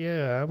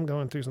 yeah, I'm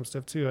going through some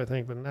stuff too, I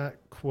think, but not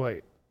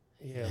quite.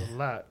 Yeah, a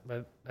lot.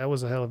 But that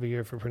was a hell of a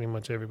year for pretty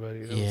much everybody.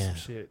 That was some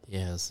shit.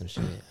 Yeah, some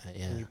shit.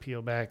 Yeah. And you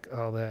peel back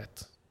all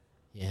that.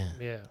 Yeah.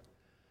 Yeah.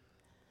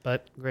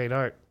 But great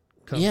art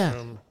comes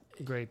from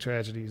great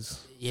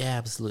tragedies. Yeah,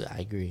 absolutely. I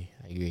agree.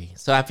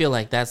 So I feel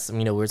like that's,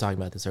 we were talking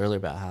about this earlier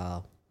about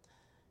how,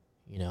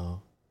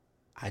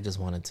 I just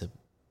wanted to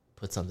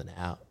put something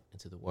out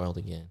into the world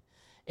again.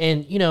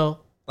 And,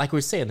 like we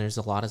were saying, there's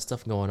a lot of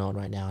stuff going on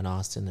right now in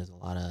Austin. There's a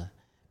lot of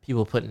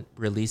people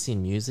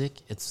releasing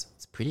music. It's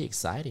pretty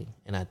exciting.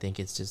 And I think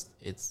it's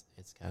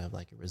kind of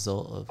like a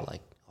result of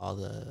like all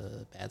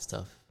the bad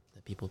stuff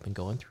that people have been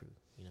going through,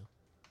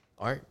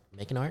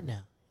 making art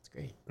now. It's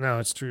great. No,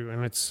 it's true.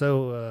 And it's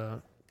so,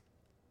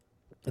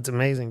 it's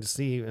amazing to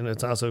see. And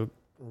it's also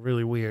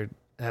really weird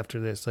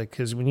after this. Like,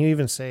 cause when you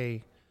even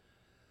say,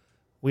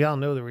 we all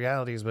know the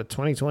realities, but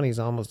 2020 is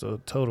almost a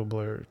total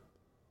blur.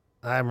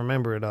 I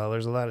remember it all.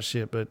 There's a lot of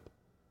shit, but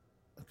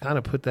I kind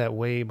of put that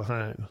way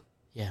behind.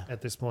 Yeah.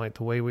 At this point,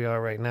 the way we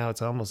are right now,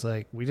 it's almost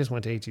like we just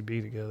went to HEB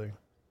together.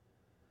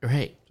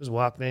 Right. Just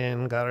walked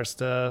in, got our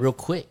stuff. Real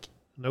quick.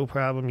 No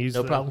problem.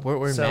 No problem.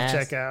 We're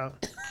self-checkout.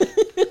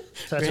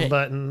 Touching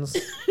buttons.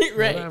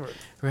 Right. Whatever.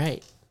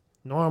 Right.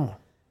 Normal.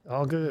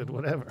 All good.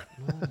 Whatever.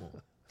 Normal.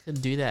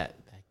 Couldn't do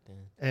that back then.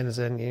 And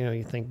then,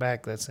 you think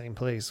back, that same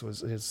place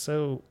is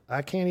so,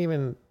 I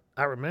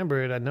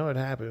remember it. I know it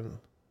happened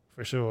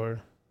for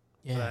sure.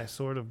 Yeah. But I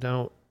sort of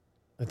don't.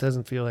 It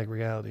doesn't feel like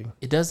reality.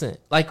 It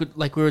doesn't. Like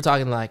we were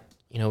talking,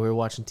 we were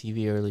watching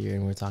TV earlier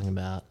and we were talking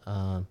about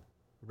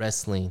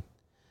wrestling.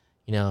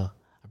 I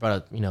brought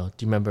up, do you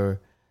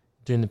remember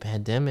during the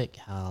pandemic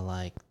how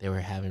like they were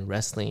having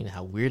wrestling,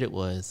 how weird it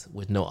was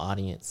with no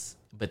audience.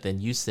 But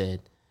then you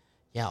said,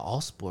 yeah,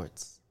 all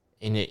sports.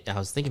 And I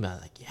was thinking about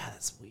it, like, yeah,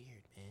 that's weird,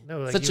 man.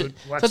 No, like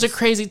such a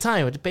crazy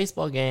time with a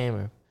baseball game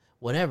or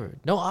whatever.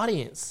 No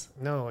audience.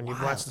 No, and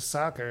you'd watch the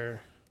soccer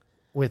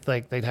with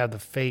they'd have the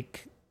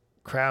fake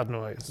crowd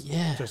noise.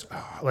 Yeah. Just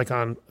like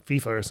on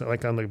FIFA or something,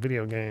 like on the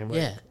video game.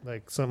 Yeah.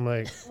 Like something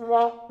like the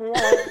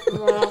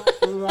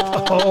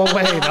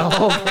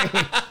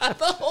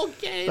whole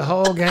game. The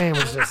whole game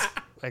was just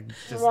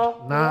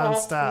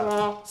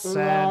nonstop.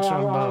 Sad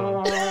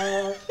trombone.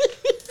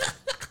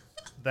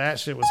 That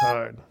shit was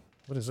hard.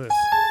 What is this?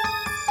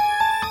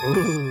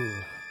 Ooh.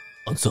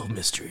 Unsolved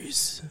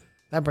Mysteries.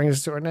 That brings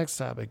us to our next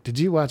topic. Did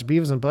you watch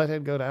Beavis and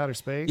Butthead go to outer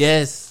space?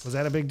 Yes. Was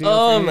that a big deal?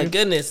 Oh for my you?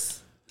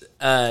 goodness.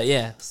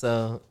 Yeah.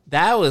 So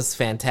that was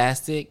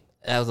fantastic.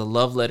 That was a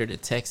love letter to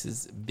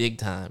Texas, big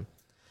time.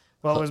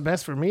 Well, what was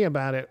best for me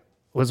about it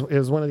was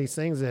one of these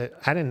things that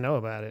I didn't know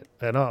about it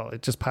at all.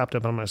 It just popped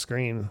up on my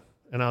screen,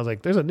 and I was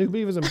like, "There's a new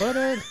Beavis and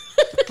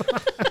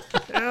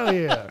Butthead." Hell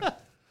yeah!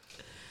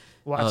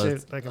 Watch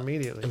it like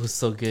immediately. It was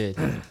so good.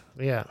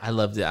 Yeah, I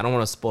loved it. I don't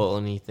want to spoil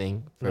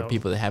anything for No.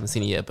 people that haven't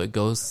seen it yet, but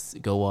go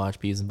watch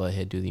Beavis and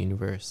Butthead Do the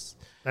Universe.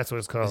 that's what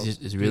it's called. It's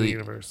Do really the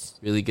universe.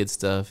 really good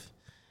stuff.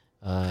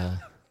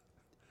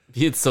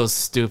 It's so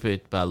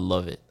stupid, but I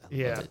love it.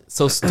 Yeah. Love it.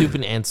 So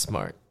stupid and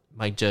smart.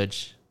 Mike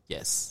Judge,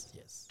 yes,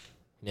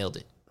 nailed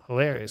it.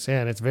 Hilarious.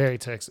 Yeah, and it's very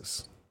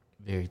Texas.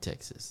 Very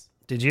Texas.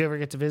 Did you ever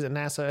get to visit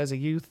NASA as a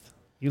youth?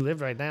 You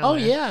lived right down Oh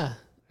there. yeah,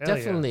 Hell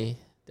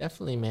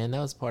definitely, man. That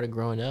was part of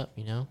growing up,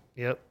 you know.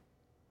 Yep.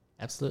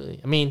 Absolutely.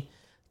 I mean,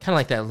 kind of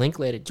like that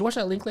Linklater. Did you watch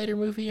that Linklater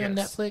movie on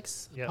Yes.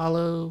 Netflix? Yep.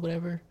 Apollo,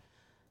 whatever,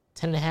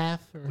 10.5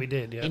 or We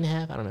did, yeah.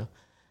 8.5. I don't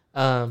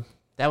know.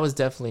 That was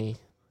definitely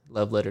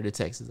love letter to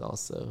Texas.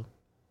 Also,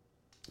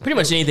 pretty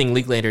much anything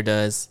Linklater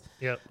does,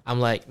 Yep. I'm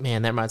like,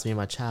 man, that reminds me of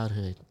my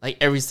childhood. Like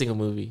every single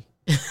movie,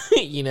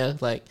 you know.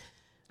 Like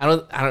I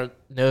don't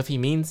know if he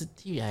means it.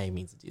 Yeah, he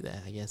means to do that,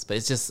 I guess. But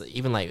it's just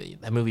even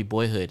like that movie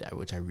Boyhood,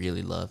 which I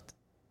really loved.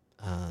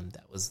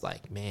 That was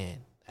like, man,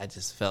 I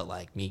just felt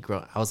like me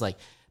growing. I was like,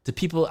 the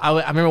people. I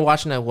remember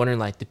watching that, wondering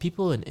like the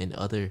people in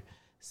other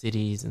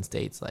cities and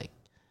states, like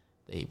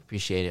they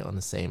appreciate it on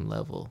the same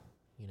level.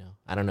 You know,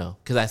 I don't know,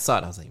 because I saw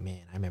it. I was like,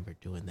 man, I remember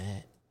doing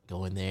that,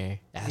 going there,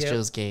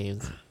 Astros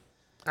games.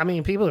 I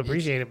mean, people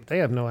appreciate it, but they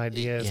have no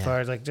idea as Yeah.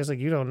 far as like, just like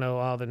you don't know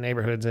all the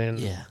neighborhoods in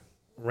Yeah,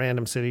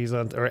 random cities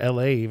or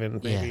LA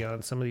even maybe Yeah.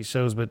 on some of these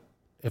shows. But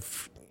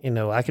if,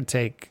 I could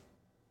take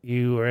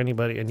you or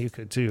anybody, and you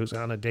could too,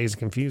 on a Days of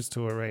Confused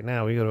tour right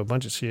now. We go to a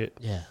bunch of shit.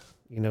 yeah,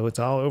 It's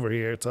all over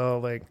here. It's all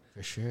like,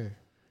 for sure.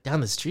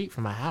 Down the street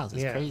from my house,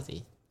 it's Yeah.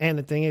 crazy. and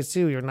the thing is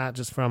too, you're not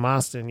just from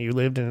Austin. You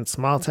lived in a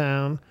small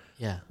town,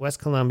 Yeah, West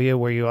Columbia,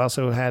 where you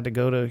also had to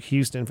go to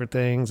Houston for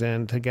things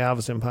and to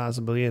Galveston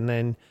possibly. And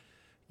then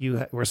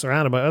you were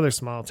surrounded by other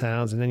small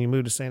towns. And then you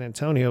moved to San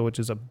Antonio, which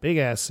is a big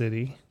ass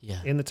city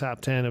yeah, in the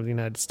top 10 of the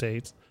United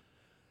States.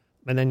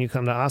 And then you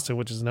come to Austin,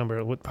 which is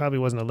what probably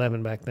wasn't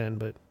 11 back then,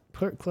 but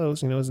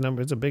close.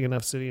 It's a big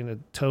enough city and a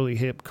totally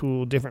hip,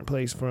 cool, different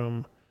place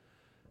from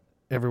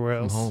everywhere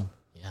from else. home.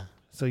 Yeah,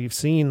 So you've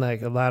seen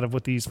like a lot of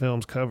what these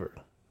films cover,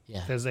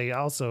 yeah, because they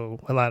also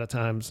a lot of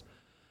times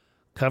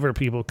cover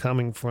people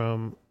coming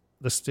from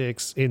the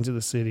sticks into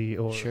the city,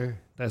 or sure.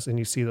 and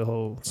you see the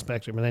whole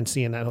spectrum. And then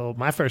seeing that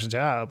my first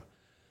job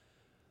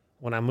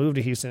when I moved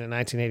to Houston in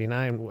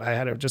 1989, I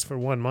had it just for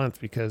 1 month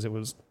because it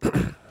was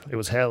it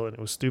was hell, and it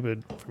was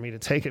stupid for me to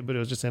take it, but it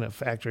was just in a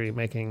factory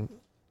making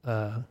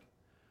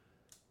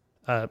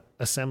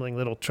assembling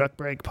little truck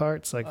brake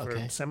parts like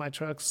Okay. for semi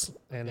trucks.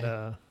 And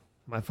Okay.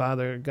 my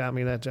father got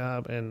me that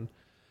job and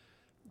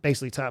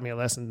basically taught me a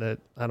lesson that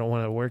I don't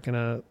want to work in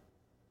a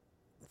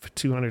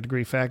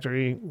 200-degree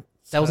factory.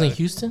 That was in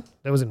Houston?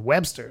 That was in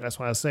Webster. That's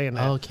why I was saying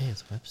that. Oh, okay.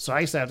 It's Webster. So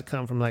I used to have to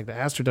come from like the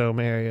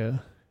Astrodome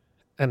area,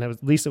 and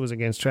at least it was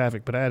against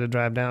traffic, but I had to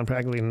drive down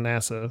practically to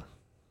NASA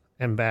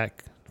and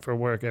back for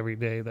work every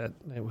day. That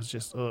it was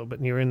just, but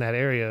you're in that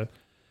area,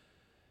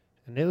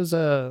 and it was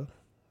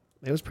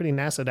pretty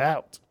NASA'd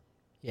out.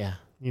 Yeah.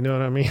 You know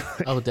what I mean?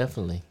 Oh,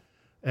 definitely.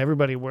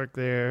 Everybody worked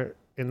there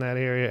in that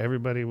area.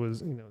 Everybody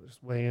was,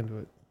 just way into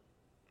it.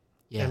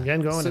 Yeah. And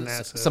then going to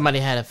NASA. Somebody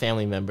had a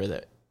family member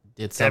that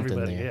did something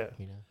Everybody, there. yeah.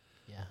 You know?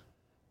 Yeah.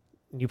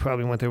 You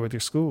probably went there with your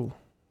school.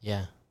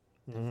 Yeah.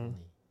 Mhm. Definitely.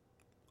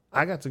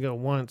 I got to go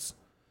once.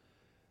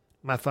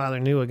 My father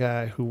knew a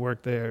guy who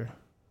worked there,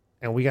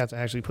 and we got to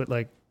actually put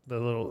like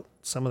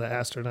some of the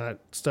astronaut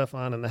stuff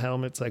on and the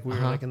helmets. Like we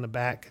were like in the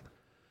back.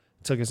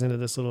 Took us into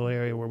this little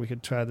area where we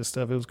could try this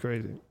stuff. It was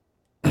crazy.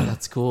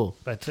 That's cool.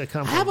 But to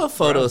come I have a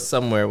photo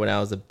somewhere when I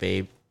was a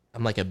babe.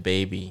 I'm like a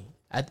baby.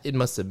 It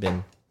must have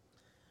been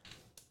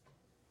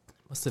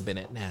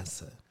at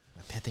NASA.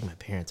 I think my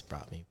parents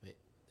brought me, but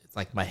it's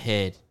like my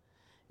head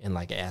in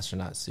like an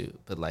astronaut suit,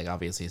 but like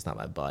obviously it's not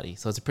my body.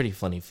 So it's a pretty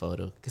funny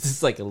photo because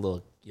it's like a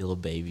little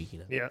baby, you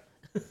know. Yeah.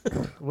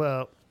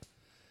 Well,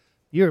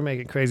 you were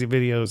making crazy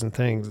videos and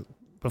things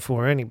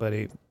before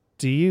anybody.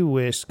 Do you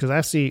wish, because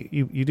I see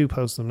you do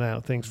post them now,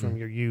 things from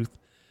your youth.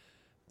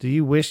 Do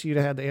you wish you'd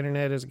had the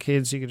internet as a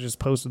kid so you could just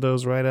post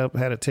those right up,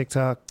 had a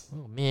TikTok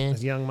Oh man,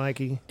 as young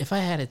Mikey? if I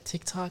had a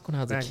TikTok when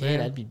I was Back a kid,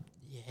 then, I'd be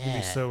You'd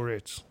be so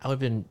rich. I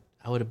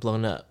would have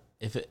blown up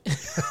if it.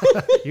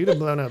 You'd have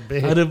blown up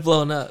big. I'd have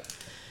blown up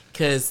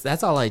because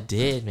that's all I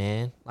did,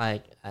 man.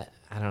 Like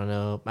I don't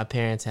know. My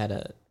parents had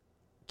a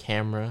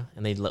camera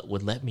and they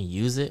would let me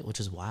use it, which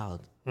is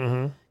wild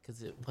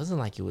because it wasn't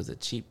like it was a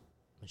cheap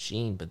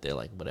machine, but they're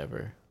like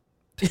whatever.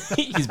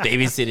 He's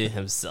babysitting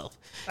himself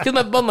because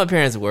both my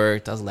parents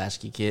worked. I was a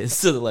latchkey kid,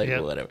 so they're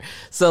like whatever.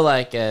 So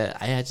like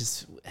I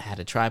just had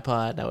a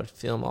tripod. I would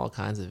film all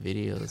kinds of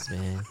videos,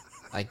 man.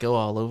 Like go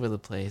all over the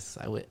place.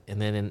 I would,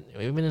 and then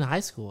even in high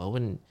school,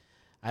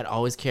 I'd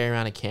always carry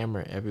around a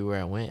camera everywhere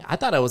I went. I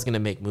thought I was gonna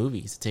make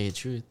movies. To tell you the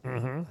truth,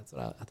 that's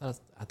what I thought.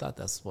 I thought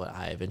that's what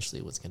I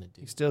eventually was gonna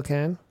do. You still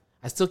can?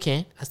 I still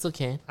can.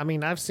 I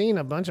mean, I've seen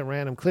a bunch of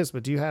random clips,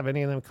 but do you have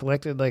any of them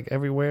collected like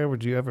everywhere?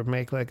 Would you ever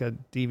make like a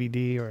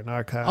DVD or an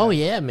archive? Oh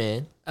yeah,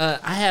 man.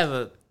 I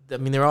have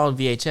they're all in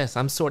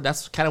VHS.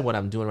 That's kind of what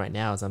I'm doing right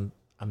now. Is I'm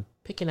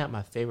picking out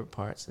my favorite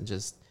parts and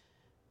just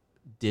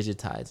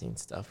digitizing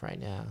stuff right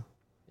now.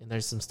 And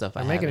there's some stuff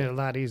I'm making it a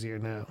lot easier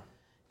now.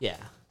 Yeah,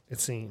 it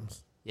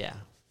seems. Yeah,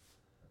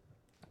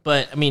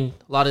 but I mean,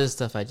 a lot of the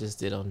stuff I just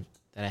did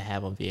that I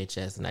have on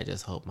VHS, and I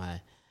just hope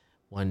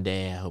one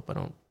day I hope I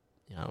don't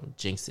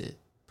jinx it.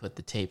 Put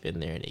the tape in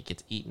there and it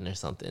gets eaten or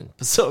something.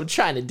 So I'm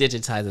trying to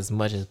digitize as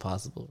much as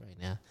possible right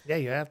now. Yeah,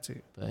 you have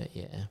to.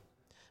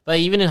 But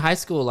even in high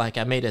school, like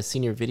I made a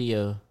senior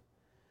video,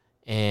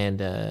 and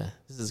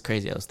this is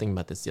crazy. I was thinking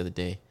about this the other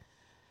day.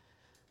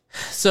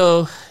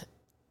 So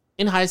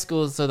in high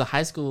school, the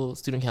high school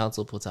student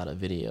council puts out a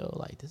video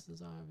like, this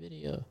is our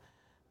video,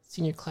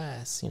 senior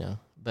class,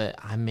 But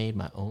I made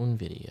my own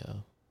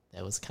video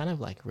that was kind of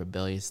like a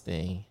rebellious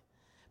thing,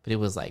 but it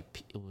was like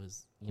it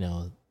was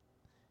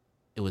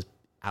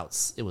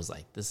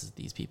like, this is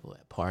these people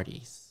at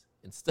parties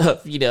and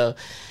stuff,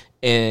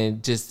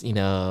 and just,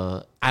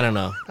 I don't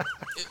know.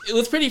 It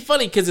was pretty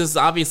funny because it was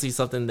obviously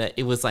something that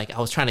it was like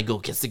I was trying to go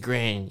against the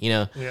grain,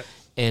 Yeah.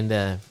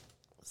 And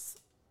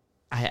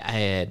I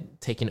had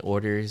taken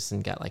orders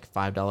and got like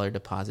 $5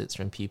 deposits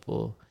from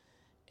people,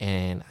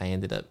 and I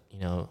ended up,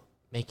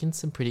 making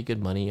some pretty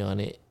good money on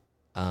it.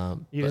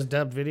 You just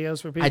dubbed videos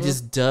for people? I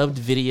just dubbed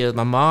videos.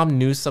 My mom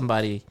knew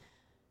somebody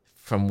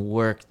from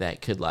work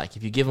that could, like,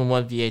 if you give them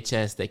one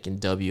VHS, they can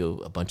dub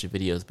you a bunch of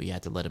videos, but you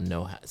have to let them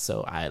know how.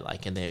 So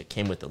and they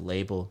came with a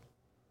label,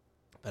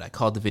 but I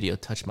called the video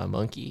Touch My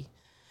Monkey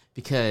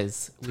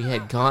because we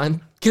had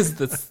gone, because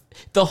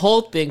the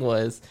whole thing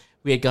was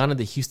we had gone to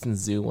the Houston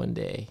Zoo one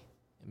day,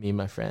 me and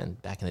my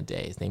friend back in the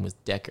day. His name was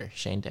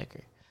Shane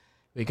Decker.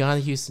 We had gone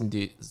to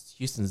the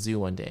Houston Zoo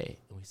one day,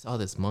 and we saw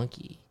this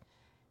monkey,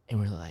 and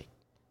we're like,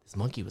 this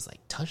monkey was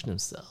like touching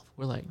himself.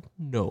 We're like,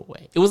 no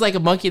way. It was like a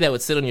monkey that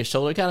would sit on your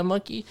shoulder kind of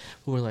monkey.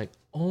 But we're like,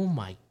 oh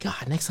my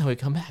God, next time we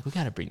come back, we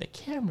got to bring the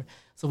camera.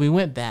 So we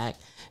went back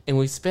and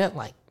we spent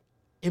like,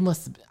 I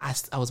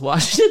was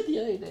watching it the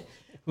other day.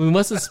 We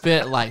must have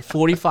spent like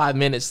 45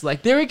 minutes.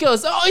 Like, there he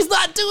goes. Oh, he's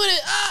not doing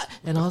it. Ah!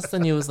 And all of a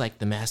sudden it was like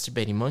the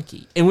masturbating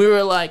monkey. And we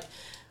were like,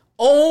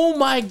 oh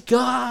my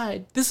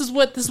God, this is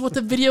what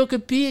the video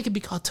could be. It could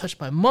be called Touch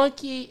My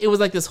Monkey. It was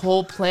like this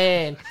whole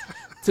plan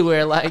to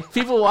where like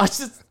people watch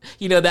this,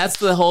 that's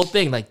the whole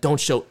thing. Like, don't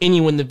show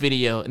anyone the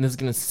video, and it's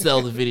gonna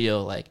sell the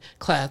video. Like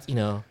class,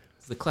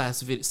 it's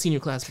the senior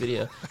class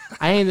video.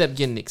 I ended up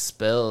getting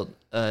expelled,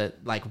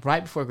 like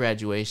right before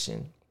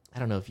graduation. I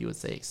don't know if you would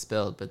say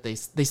expelled, but they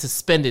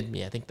suspended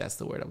me. I think that's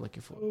the word I'm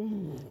looking for,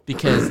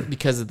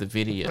 because of the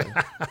video.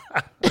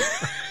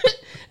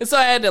 And so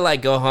I had to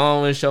like go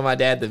home and show my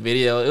dad the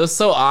video. It was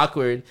so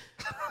awkward.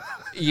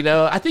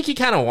 I think he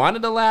kind of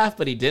wanted to laugh,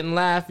 but he didn't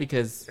laugh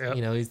because,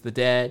 he's the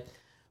dad.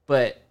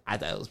 But I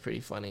thought it was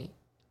pretty funny.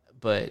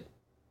 But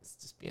it's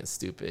just being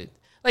stupid.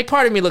 Like,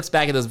 part of me looks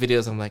back at those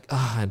videos, I'm like,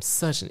 oh, I'm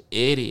such an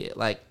idiot.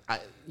 Like,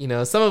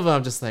 some of them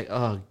I'm just like,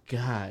 oh,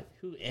 God,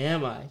 who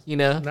am I?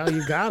 No,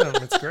 you got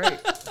them. It's great.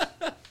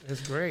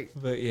 It's great.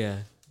 But, yeah,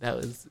 that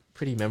was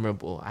pretty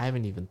memorable. I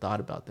haven't even thought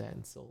about that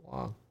in so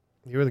long.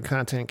 You were the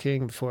content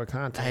king before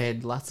content. I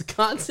had lots of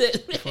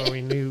content, man. Before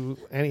we knew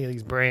any of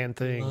these brand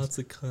things. Lots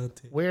of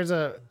content.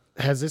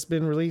 Has this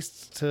been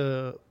released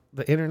to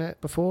the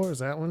internet before? Is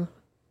that one?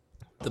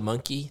 The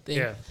monkey thing?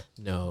 Yeah.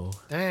 No.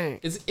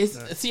 Dang.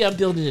 See, I'm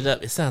building it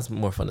up. It sounds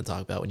more fun to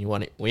talk about when you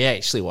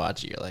actually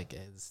watch it. You're like,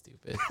 hey, this is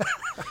stupid.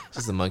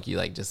 Just a monkey,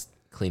 like, just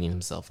cleaning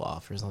himself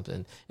off or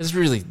something. It's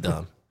really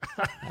dumb.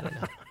 I don't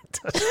know.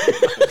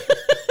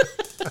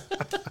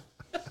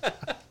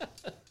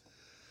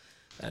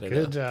 I don't know.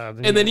 Good job.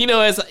 And then,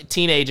 as like,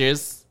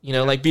 teenagers,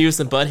 like Beavis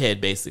and Butthead,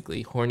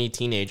 basically, horny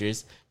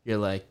teenagers, you're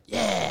like,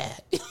 yeah.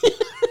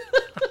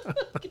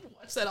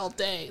 Watch that all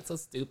day. It's so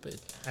stupid.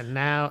 And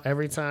now,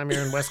 every time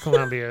you're in West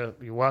Columbia,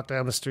 you walk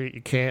down the street,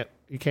 you can't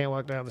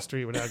walk down the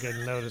street without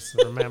getting noticed.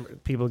 And remember,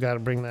 people got to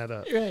bring that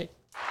up. Right.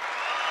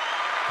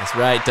 That's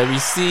right.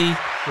 WC.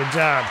 Good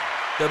job.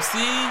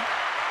 WC.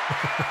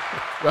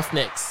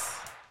 Roughnecks.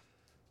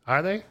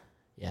 Are they?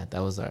 Yeah,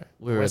 that was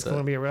West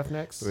Columbia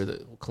Roughnecks? We were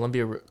the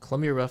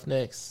Columbia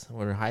Roughnecks when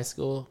we were in high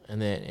school,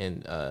 and then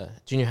in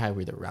junior high we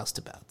were the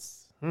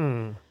Roustabouts.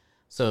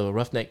 So a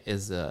roughneck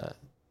is a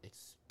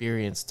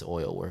experienced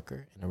oil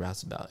worker, and a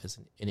roustabout is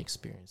an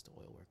inexperienced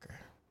oil worker.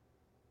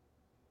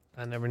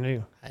 I never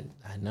knew.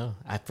 I know.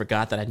 I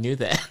forgot that I knew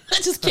that.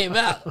 That just came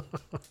out.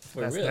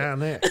 That's real. Down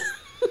there.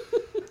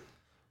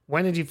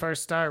 When did you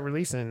first start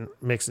releasing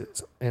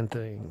mixes and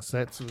things?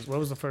 What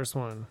was the first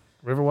one?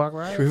 Riverwalk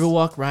Riots?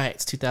 Riverwalk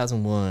Riots,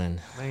 2001.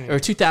 Man. Or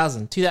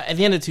 2000, at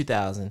the end of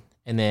 2000.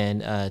 And then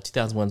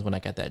 2001 is when I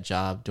got that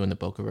job doing the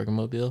Boca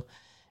Rigamobile.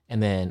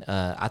 And then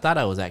I thought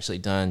I was actually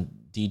done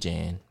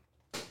DJing.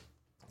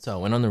 So I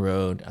went on the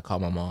road. I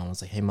called my mom. I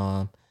was like, hey,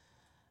 Mom,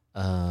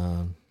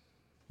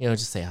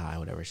 just say hi,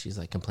 whatever. She's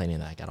like complaining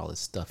that I got all this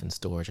stuff in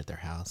storage at their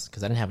house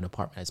because I didn't have an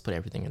apartment. I just put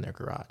everything in their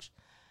garage.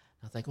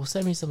 I was like, well,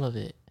 send me some of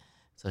it.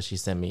 So she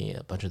sent me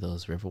a bunch of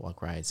those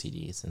Riverwalk Riot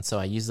CDs. And so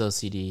I used those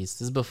CDs.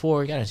 This is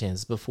before, you gotta understand,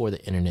 this is before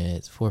the internet,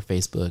 it's before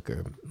Facebook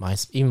or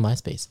even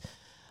MySpace.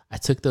 I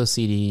took those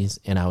CDs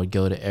and I would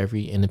go to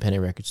every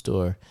independent record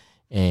store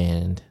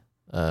and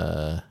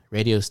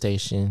radio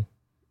station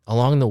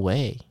along the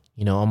way.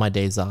 On my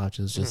days off, it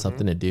was just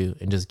something to do,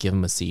 and just give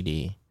them a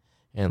CD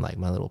and like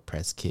my little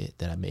press kit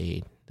that I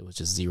made. It was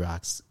just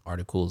Xerox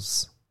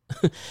articles.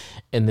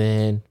 And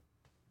then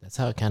that's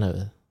how it kind of,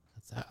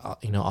 all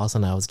of a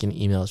sudden I was getting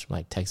emails from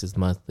like Texas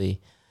Monthly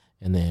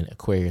and then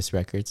Aquarius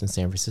Records in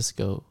San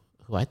Francisco,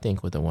 who I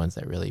think were the ones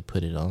that really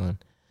put it on.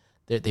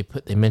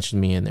 They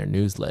mentioned me in their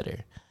newsletter.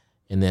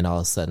 And then all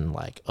of a sudden,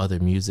 like, Other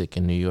Music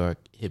in New York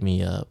hit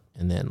me up.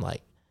 And then,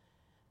 like,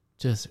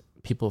 just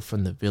people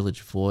from the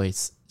Village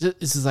Voice.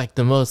 This is, like,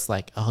 the most,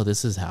 like, oh,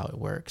 this is how it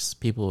works.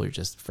 People are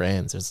just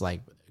friends. There's,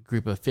 like, a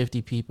group of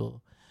 50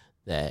 people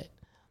that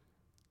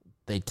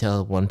they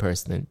tell one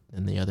person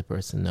and the other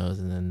person knows.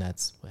 And then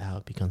that's how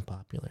it becomes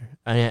popular.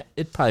 I mean,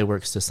 it probably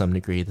works to some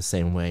degree the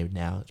same way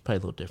now. It's probably a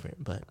little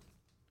different, but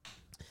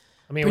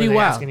I mean, pretty were they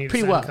wild. asking you to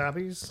Pretty sign wild.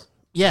 copies?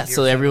 Yeah,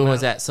 so everyone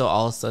was so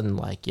all of a sudden,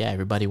 like, yeah,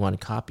 everybody wanted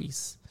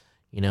copies,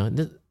 you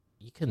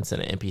couldn't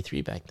send an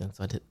MP3 back then,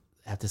 so I did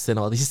have to send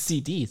all these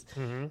CDs.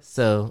 Mm-hmm.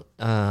 So,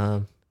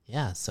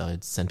 so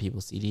I'd send people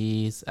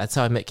CDs. That's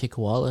how I met Kid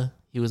Koala.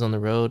 He was on the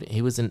road.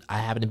 I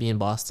happened to be in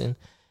Boston.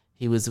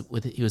 He was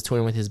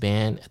touring with his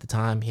band at the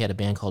time. He had a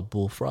band called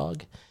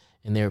Bullfrog,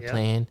 and they were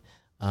playing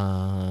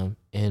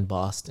in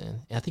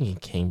Boston. I think in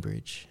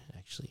Cambridge,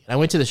 actually. And I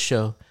went to the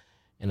show,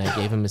 and I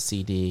gave him a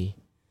CD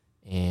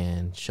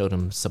and showed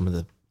him some of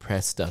the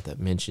press stuff that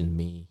mentioned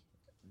me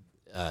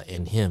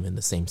and him in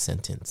the same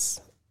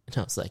sentence. And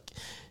I was like,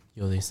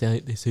 yo, they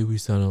say we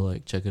sound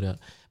alike. Check it out.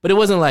 But it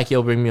wasn't like,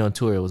 yo, bring me on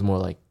tour. It was more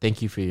like,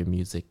 thank you for your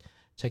music.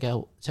 Check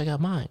out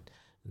mine.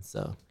 And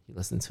so he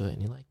listened to it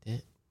and he liked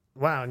it.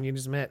 Wow, and you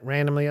just met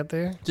randomly up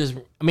there?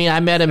 I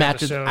met him At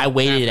the after. show, I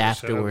waited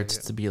after the show, afterwards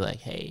to be like,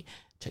 hey,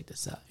 check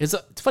this out. It's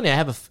funny. I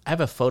have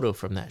a photo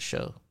from that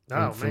show.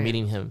 From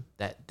meeting him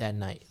that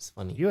night. It's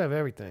funny. You have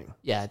everything.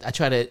 Yeah, I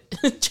try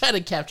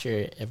to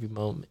capture every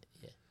moment.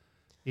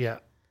 Yeah.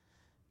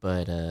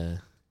 But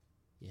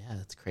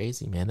it's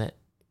crazy, man. That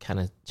kind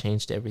of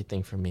changed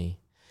everything for me.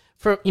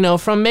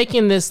 From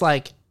making this,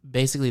 like,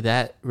 basically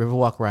that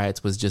Riverwalk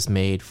Riots was just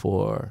made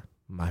for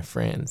my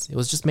friends. It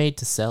was just made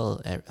to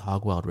sell at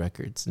Hogwild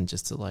Records, and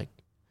just to, like,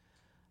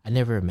 I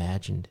never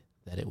imagined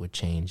that it would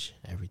change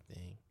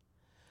everything.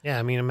 Yeah,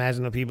 I mean,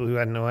 imagine the people who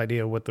had no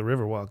idea what the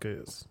Riverwalk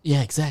is.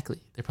 Yeah, exactly.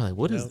 They're probably,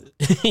 what is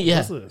it? Yeah.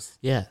 What's this?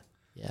 Yeah.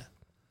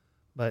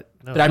 But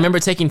I remember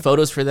taking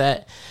photos for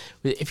that.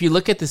 If you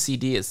look at the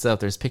CD itself,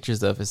 there's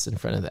pictures of us in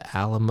front of the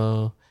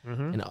Alamo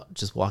and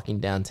just walking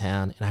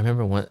downtown. And I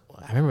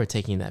remember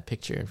taking that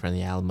picture in front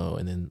of the Alamo,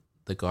 and then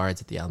the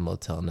guards at the Alamo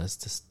telling us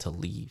to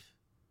leave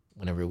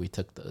whenever we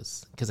took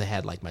those, because I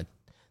had like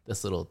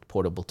this little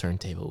portable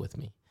turntable with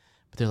me.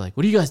 But they're like,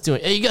 "What are you guys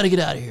doing? Hey, you got to get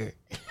out of here!"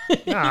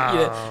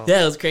 Yeah,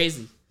 it was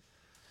crazy.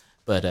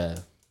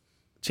 But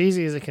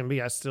cheesy as it can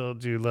be, I still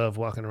do love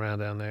walking around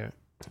down there.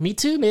 Me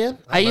too, man.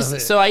 I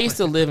used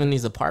to live in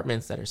these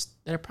apartments that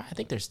are probably, I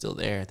think they're still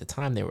there. At the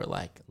time, they were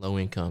like low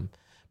income,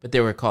 but they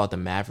were called the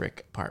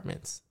Maverick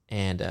Apartments,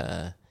 and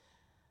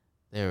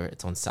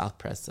it's on South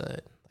Prescott,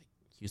 like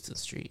Houston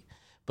Street.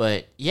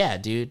 But yeah,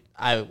 dude,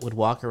 I would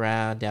walk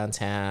around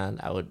downtown.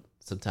 I would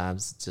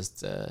sometimes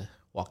just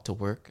walk to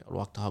work. I'd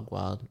walk to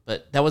Hogwild,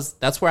 but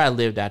that's where I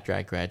lived after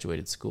I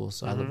graduated school.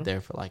 So I lived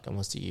there for like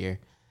almost a year.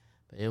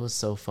 But it was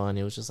so fun.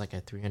 It was just like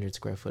a 300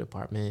 square foot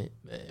apartment,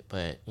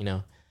 but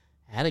I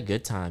had a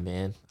good time,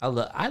 man. I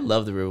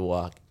love the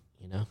Riverwalk.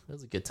 It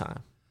was a good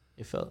time.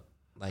 It felt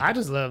like I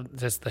just love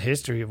just the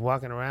history of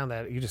walking around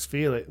that. You just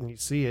feel it and you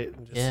see it.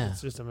 And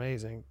it's just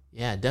amazing.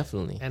 Yeah,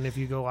 definitely. And if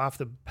you go off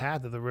the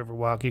path of the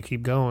Riverwalk, you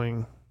keep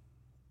going.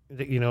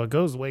 It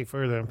goes way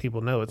further, and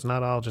people know it's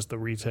not all just the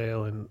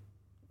retail and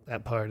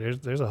that part.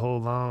 There's a whole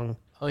long.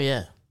 Oh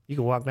yeah. You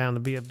can walk down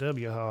the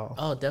BFW Hall.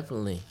 Oh,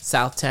 definitely.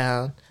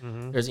 Southtown.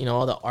 There's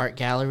all the art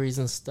galleries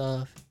and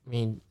stuff. I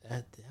mean,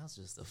 that was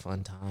just a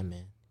fun time,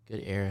 man.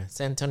 Good era.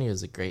 San Antonio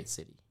is a great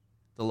city.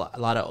 A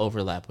lot of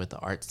overlap with the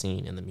art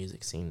scene and the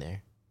music scene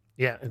there.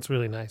 Yeah, it's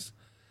really nice.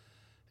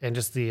 And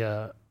just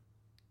the,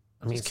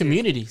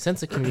 community,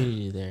 sense of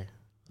community there.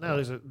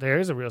 No, there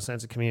is a real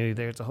sense of community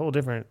there. It's a whole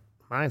different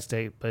mind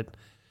state, but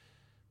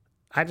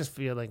I just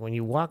feel like when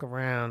you walk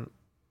around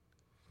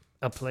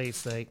a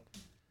place, like,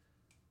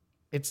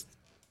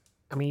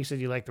 you said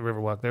you like the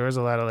Riverwalk. There is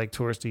a lot of like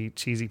touristy,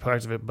 cheesy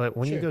parts of it, but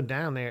when you go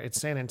down there, it's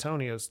San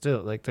Antonio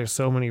still. Like, there's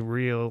so many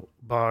real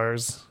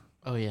bars.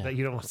 Oh yeah, that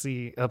you don't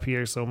see up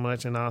here so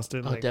much in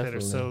Austin. Oh, like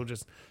definitely. That are so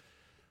just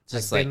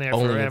like been there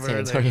only forever.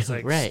 In San Antonio.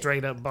 Like right.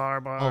 Straight up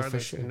bar. Oh, for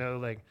sure.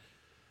 Like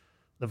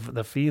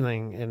the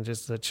feeling and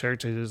just the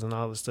churches and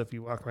all the stuff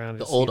you walk around.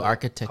 The old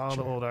architecture. All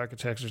the old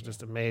architecture is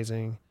just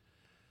amazing.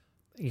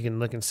 You can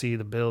look and see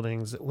the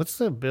buildings. What's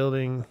the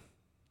building?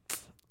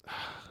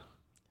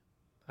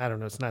 I don't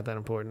know. It's not that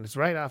important. It's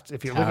right off.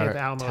 If you're Tower- looking at the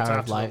Alamo, it's Tower off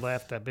of to Life. the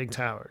left. That big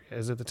tower.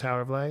 Is it the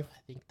Tower of Life? I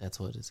think that's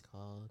what it's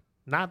called.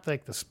 Not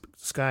like the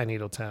Sky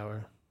Needle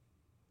Tower.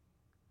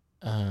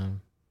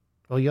 Um,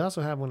 Well, you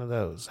also have one of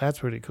those. That's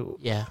pretty cool.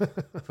 yeah,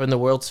 from the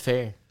World's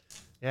Fair.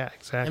 Yeah,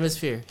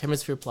 exactly.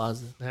 Hemisphere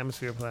Plaza.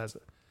 Hemisphere Plaza.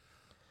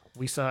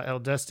 We saw El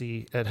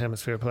Dusty at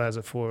Hemisphere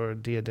Plaza for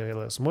Dia de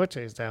los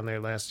Muertos down there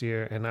last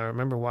year, and I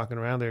remember walking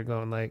around there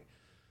going like,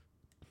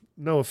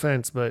 no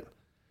offense, but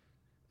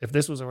if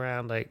this was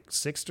around like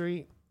 6th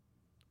Street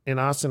in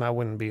Austin, I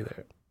wouldn't be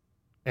there.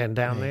 And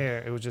down Right.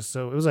 there, it was just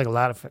it was like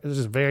it was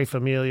just very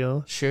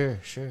familial, Sure.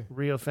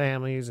 real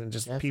families, and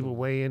just Definitely. people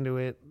way into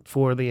it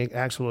for the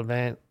actual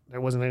event. There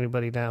wasn't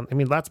anybody down. I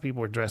mean, lots of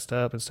people were dressed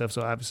up and stuff,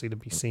 so obviously to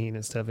be seen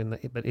and stuff in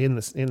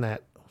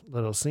that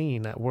little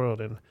scene, that world,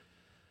 and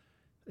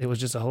it was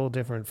just a whole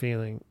different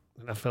feeling,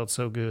 and I felt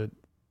so good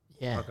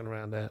Yeah, walking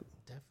around that.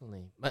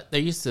 definitely. But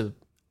there used to,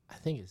 I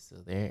think it's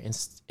still there,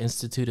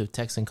 Institute of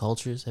Texan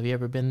Cultures. Have you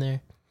ever been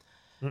there?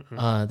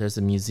 There's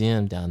a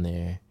museum down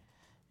there,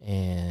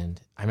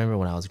 and I remember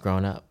when I was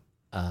growing up,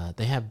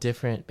 they have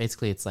different.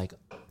 Basically, it's like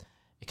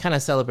it kind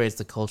of celebrates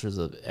the cultures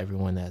of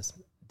everyone that's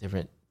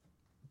different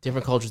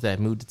cultures that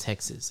moved to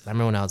Texas. I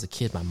remember when I was a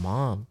kid, my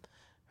mom,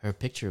 her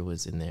picture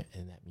was in there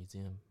in that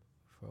museum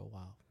for a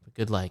while, a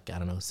good like I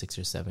don't know 6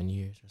 or 7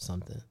 years or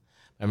something.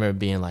 I remember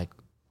being like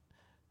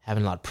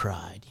having a lot of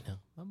pride, you know.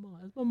 My mom,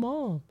 that's my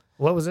mom.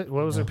 What was it?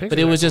 What was her picture? But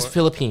it was there just for?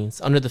 Philippines,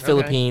 under the Okay.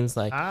 Philippines,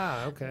 like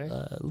Okay.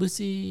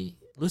 Lucy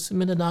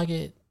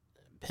Minanagat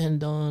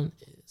Pendon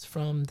is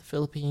from the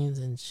Philippines,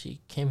 and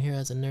she came here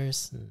as a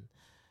nurse, and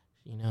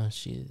you know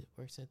she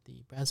works at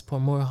the Bradsport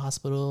Memorial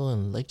Hospital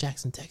in Lake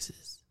Jackson,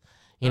 Texas.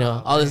 You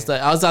know, all this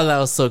stuff. I thought that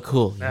was so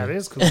cool. That you know?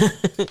 is cool.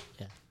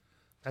 Yeah.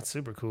 That's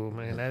super cool,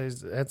 man.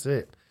 That's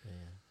it.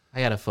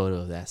 I got a photo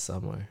of that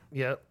somewhere.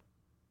 Yep.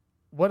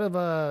 What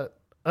of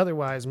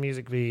otherwise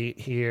music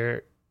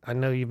here? I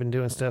know you've been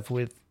doing stuff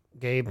with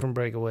Gabe from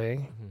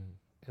Breakaway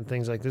and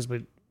things like this,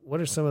 but what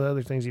are some of the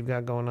other things you've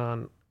got going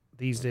on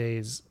these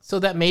days? So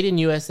that Made in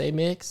USA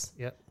mix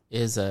Yep.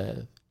 is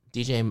a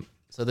DJ.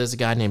 So there's a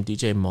guy named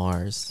DJ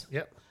Mars.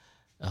 Yep.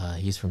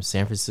 He's from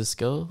San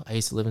Francisco. I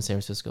used to live in San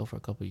Francisco for a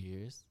couple of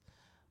years.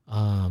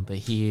 But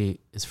he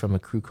is from a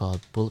crew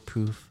called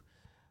Bulletproof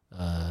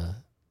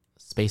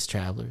Space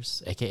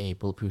Travelers, aka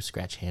Bulletproof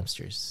Scratch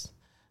Hamsters.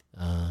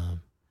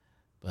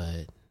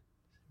 But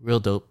real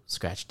dope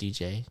scratch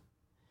DJ.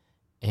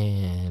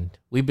 And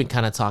we've been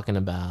kind of talking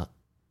about,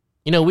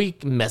 you know, we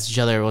message each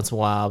other every once in a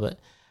while, but I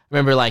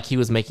remember like he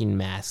was making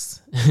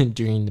masks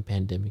during the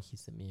pandemic. He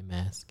sent me a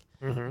mask.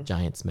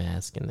 Giants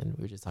mask, and then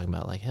we were just talking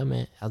about like, hey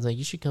man, I was like,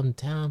 you should come to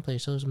town, play a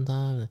show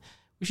sometime.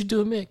 We should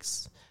do a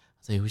mix. I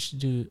was like, we should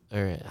do,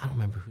 or I don't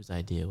remember whose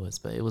idea it was,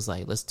 but it was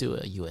like, let's do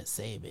a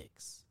USA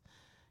mix.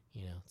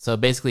 You know, so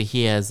basically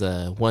he has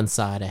one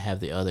side, I have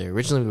the other.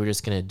 Originally we were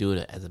just gonna do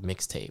it as a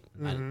mixtape,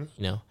 you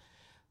know.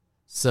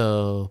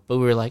 So, but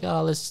we were like,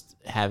 oh, let's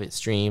have it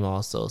stream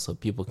also, so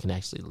people can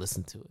actually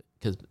listen to it,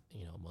 because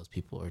you know most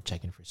people are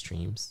checking for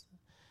streams.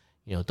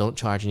 You know, don't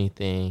charge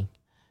anything.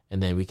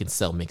 And then we can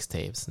sell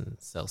mixtapes and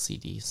sell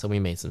CDs. So we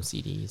made some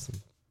CDs,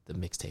 and the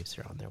mixtapes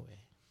are on their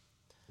way.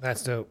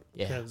 That's dope.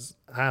 Yeah. Because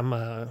I'm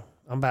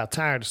about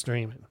tired of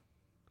streaming.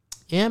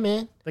 Yeah,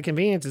 man. The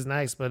convenience is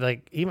nice, but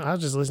like even I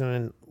was just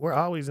listening. We're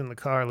always in the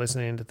car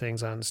listening to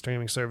things on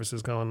streaming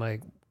services, going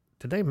like,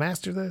 did they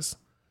master this?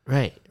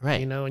 Right.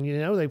 You know, and you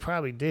know they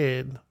probably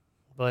did,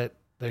 but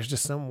there's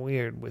just something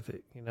weird with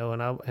it, you know.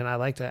 And I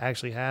like to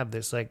actually have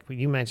this. Like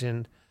you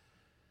mentioned,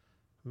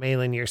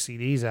 mailing your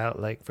CDs out.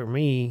 Like for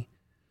me,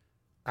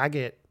 I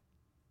get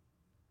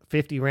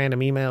 50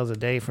 random emails a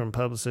day from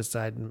publicists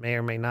I may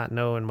or may not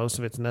know, and most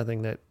of it's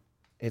nothing that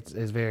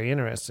is very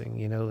interesting.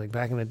 You know, like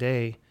back in the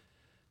day,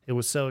 it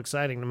was so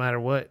exciting no matter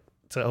what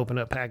to open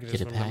up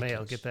packages from the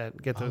mail, get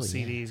those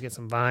CDs, get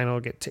some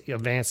vinyl, get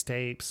advanced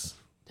tapes.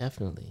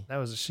 Definitely. That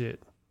was the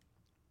shit.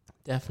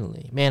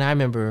 Definitely. Man, I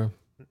remember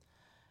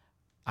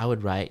I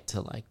would write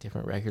to like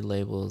different record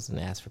labels and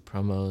ask for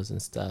promos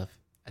and stuff.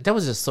 That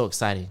was just so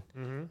exciting.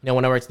 You know,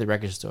 when I worked at the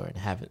record store and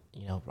have it,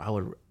 you know, I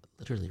would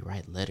literally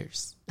write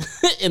letters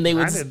and they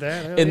would, I did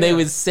that. they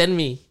would send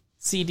me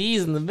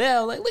CDs in the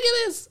mail. Like, look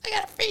at this, I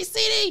got a free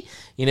CD.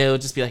 You know, it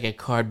would just be like a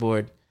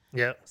cardboard.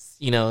 Yep.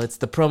 You know, it's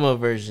the promo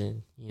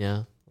version. You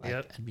know, like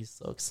Yep. I'd be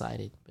so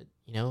excited, but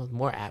you know,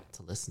 more apt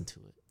to listen to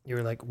it. You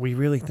were like, we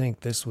really think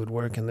this would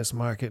work in this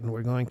market, and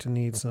we're going to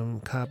need some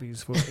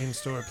copies for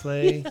in-store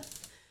play.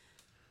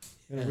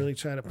 We're gonna really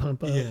try to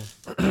pump up.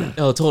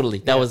 Oh, totally.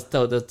 That was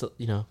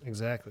you know,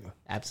 Exactly.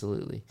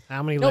 absolutely.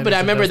 How many? No, but letters I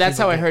did remember those that's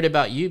how people I get? heard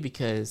about you,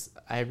 because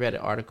I read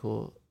an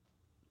article,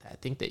 I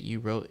think that you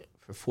wrote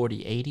for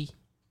 4080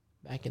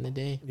 back in the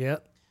day,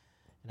 Yep.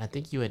 and I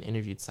think you had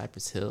interviewed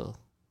Cypress Hill,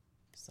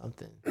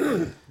 something.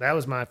 That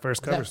was my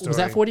first cover story. Was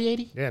that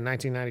 4080? Yeah,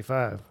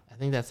 1995. I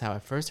think that's how I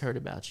first heard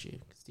about you.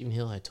 Stephen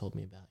Hill had told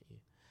me about you,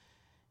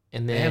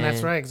 and then And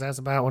that's right, because that's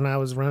about when I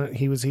was running.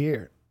 He was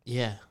here.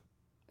 Yeah,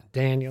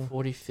 Daniel.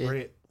 45th.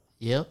 Britt.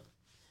 Yep.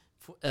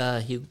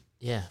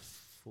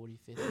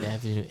 45th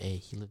Avenue A.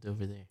 He lived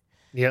over there.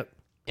 Yep.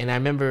 And I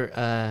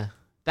remember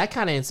that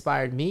kind of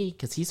inspired me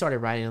because he started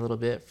writing a little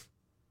bit.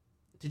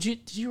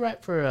 Did you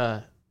write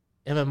for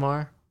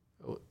MMR?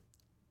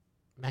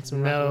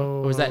 Maximum Rock and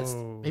Roll? Or was that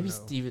maybe no.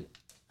 Steven?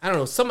 I don't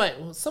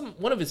know.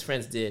 One of his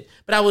friends did,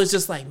 but I was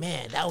just like,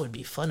 man, that would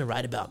be fun to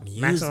write about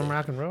music. Maximum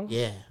Rock and Roll?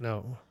 Yeah.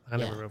 No, I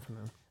never wrote for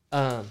them.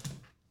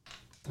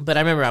 But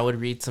I remember I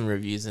would read some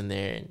reviews in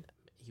there, and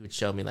he would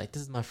show me like,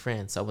 this is my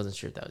friend. So I wasn't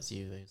sure if that was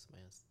you or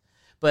somebody else.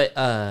 But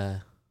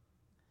I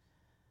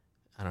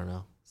don't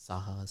know,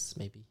 Sahas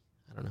maybe.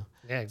 I don't know.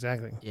 Yeah,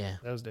 exactly. Yeah,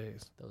 those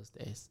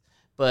days.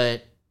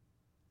 But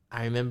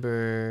I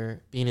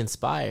remember being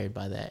inspired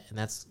by that, and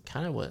that's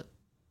kind of what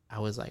I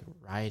was like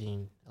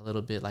writing a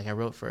little bit. Like I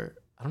wrote for,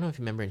 I don't know if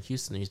you remember in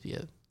Houston, there used to be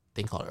a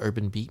thing called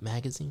Urban Beat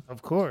magazine.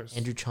 Of course.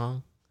 Andrew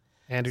Chong,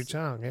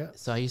 yeah.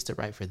 So I used to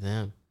write for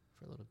them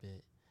for a little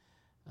bit,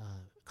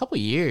 a couple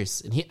of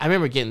years, and I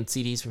remember getting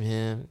CDs from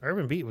him.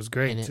 Urban Beat was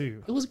great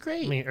too. It was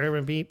great. I mean,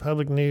 Urban Beat,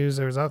 Public News,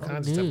 there was all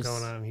kinds of stuff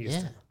going on in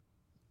Houston.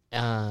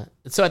 Yeah.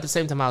 So at the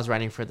same time, I was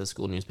writing for the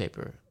school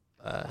newspaper,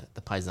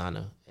 the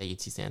Paisano at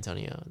UT San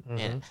Antonio,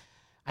 and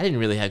I didn't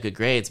really have good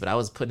grades, but I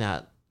was putting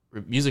out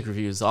music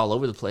reviews all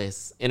over the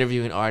place,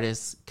 interviewing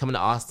artists, coming to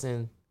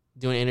Austin,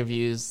 doing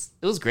interviews.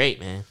 It was great,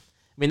 man.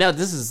 I mean, now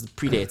this is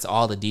predates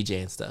all the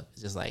DJ and stuff.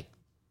 It's just like,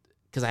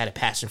 because I had a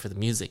passion for the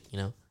music, you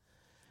know.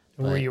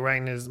 Were you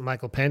writing as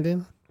Michael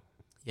Pendon?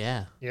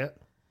 Yeah. Yep.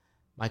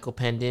 Michael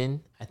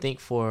Pendon, I think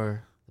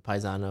for the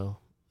Paisano.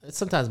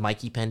 Sometimes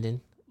Mikey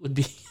Pendon would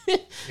be.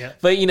 Yeah.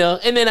 But, you know,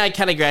 and then I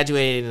kind of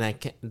graduated,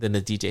 and then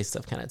the DJ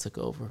stuff kind of took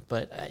over.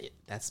 But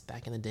that's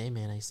back in the day,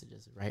 man. I used to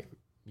just write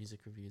music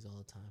reviews all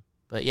the time.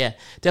 But yeah,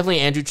 definitely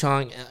Andrew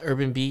Chong,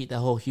 Urban Beat, the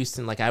whole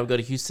Houston. Like I would go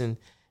to Houston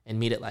and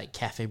meet at like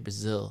Cafe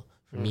Brazil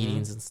for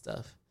meetings and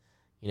stuff.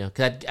 You know,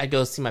 because I'd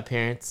go see my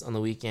parents on the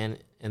weekend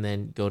and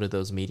then go to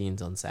those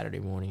meetings on Saturday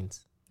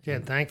mornings. Yeah,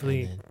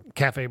 thankfully,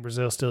 Cafe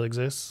Brazil still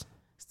exists.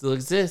 Still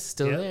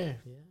there.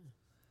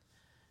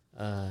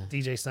 Yeah.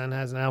 DJ Sun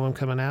has an album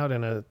coming out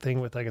and a thing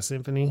with like a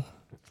symphony.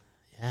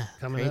 Yeah,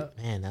 coming up.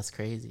 Man, that's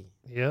crazy.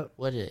 Yep.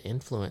 What an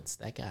influence,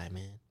 that guy,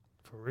 man.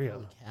 For real.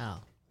 Holy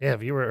cow. Yeah,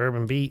 if you were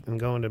Urban Beat and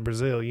going to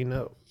Brazil, you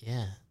know.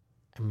 Yeah.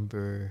 I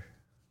remember,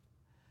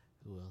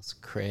 who else?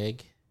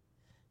 Craig.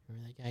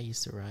 Remember that guy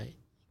used to write?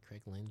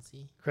 Craig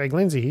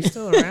Lindsay, he's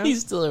still around.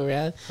 He's still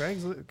around.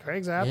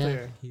 Craig's out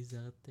there. He's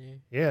out there.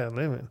 Yeah,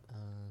 living. I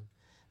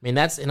mean,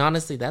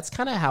 honestly, that's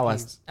kind of how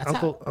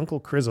Uncle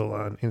Crizzle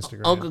on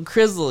Instagram. Uncle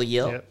Crizzle,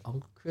 yep.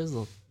 Uncle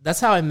Crizzle. That's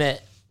how I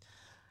met.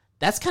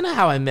 That's kind of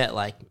how I met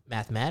like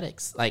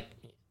mathematics, like,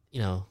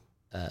 you know,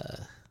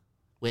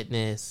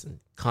 Witness and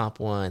Comp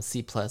 1,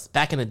 C+.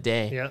 Back in the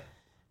day, it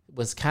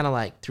was kind of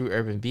like through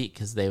Urban Beat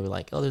because they were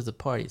like, oh, there's a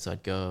party, so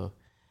I'd go.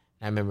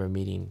 And I remember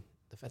meeting.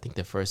 I think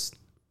the first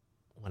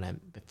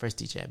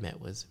DJ I met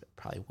was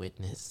probably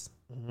Witness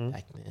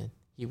back then.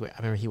 I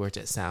remember he worked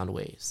at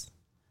Soundwaves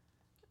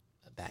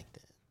back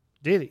then.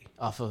 Did he?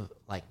 Off of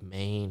like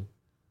Maine.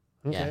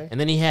 Okay. Yeah. And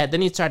then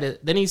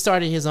he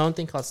started his own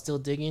thing called Still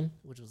Digging,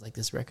 which was like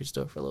this record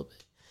store for a little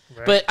bit.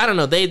 Right. But I don't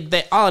know.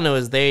 They all I know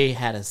is they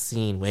had a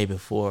scene way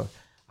before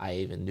I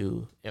even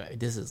knew.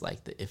 This is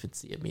like the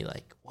infancy of me,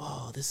 like,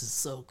 whoa, this is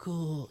so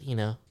cool, you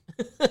know.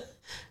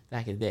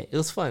 Back in the day, it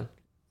was fun.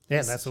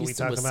 Yeah, that's what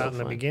Houston we talked about in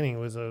the beginning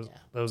was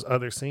those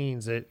other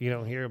scenes that you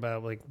don't hear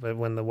about, like but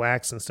when the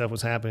Wax and stuff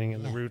was happening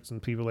and the Roots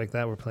and people like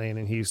that were playing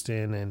in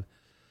Houston and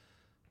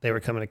they were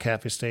coming to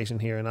Catfish Station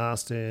here in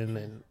Austin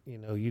and, you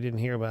know, you didn't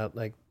hear about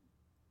like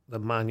the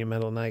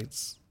monumental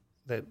nights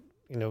that,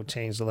 you know,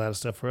 changed a lot of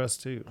stuff for us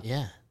too.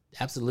 Yeah,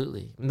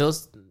 absolutely. And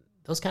those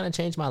kind of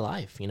changed my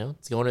life, you know.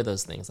 It's going to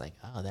those things like,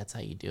 oh, that's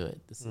how you do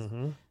it. This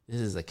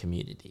is a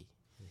community.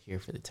 We're here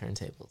for the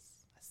turntables.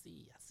 I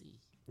see.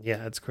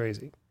 Yeah, it's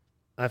crazy.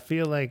 I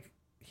feel like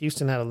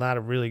Houston had a lot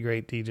of really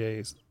great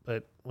DJs,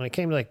 but when it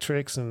came to like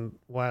tricks and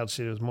wild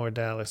shit, it was more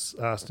Dallas,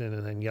 Austin,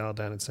 and then y'all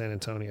down in San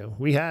Antonio.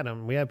 We had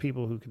them. We had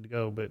people who could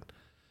go, but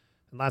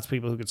lots of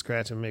people who could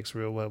scratch and mix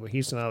real well. But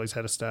Houston always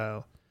had a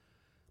style.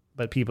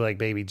 But people like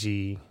Baby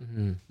G,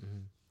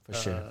 for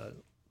sure,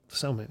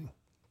 so many,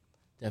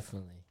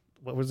 definitely.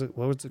 What was it?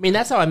 I mean,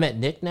 that's how I met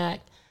Nick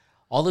Nack.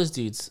 All those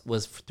dudes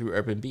was through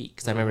Urban Beat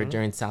because I remember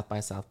during South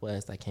by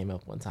Southwest, I came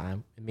up one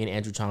time. And me and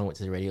Andrew Chong went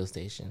to the radio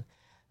station.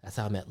 That's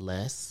how I met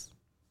Les.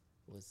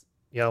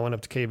 Y'all went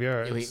up to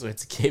KVRX. We went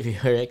to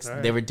KVRX.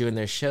 Right. They were doing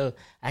their show.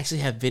 I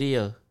actually have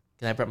video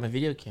because I brought my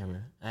video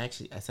camera. I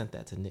sent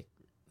that to Nick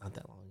not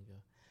that long ago.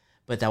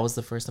 But that was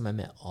the first time I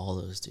met all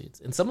those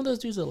dudes. And some of those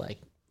dudes are like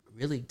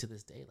really to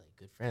this day like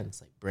good friends,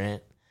 like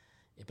Brent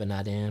Ibn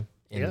Adam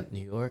in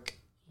New York.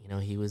 You know,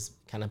 he was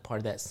kind of part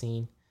of that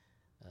scene.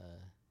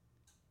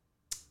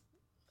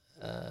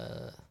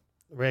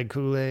 Red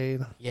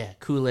Kool-Aid. Yeah,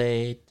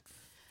 Kool-Aid.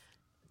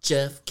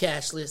 Jeff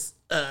Cashless.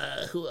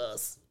 Who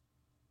else?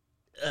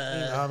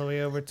 All the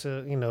way over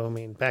to, you know, I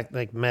mean, back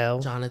like Mel.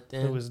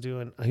 Jonathan. Who was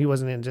doing, he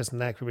wasn't in just in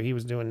that crew, but he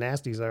was doing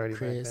Nasties already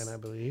Chris. back then, I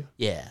believe.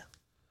 Yeah.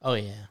 Oh,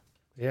 yeah.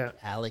 Yeah.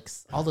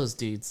 Alex. All those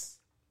dudes.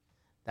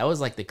 That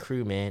was like the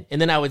crew, man. And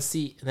then I would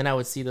see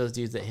those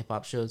dudes at hip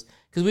hop shows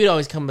because we'd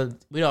always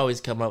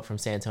come up from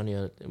San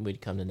Antonio and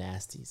we'd come to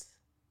Nasty's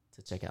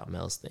to check out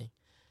Mel's thing.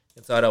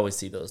 And so I'd always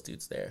see those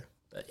dudes there.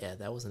 But yeah,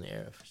 that was an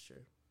era for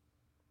sure.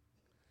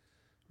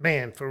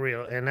 Man, for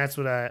real. And that's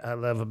what I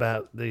love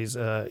about these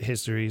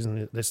histories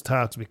and this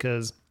talks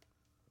because,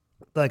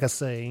 like I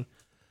say,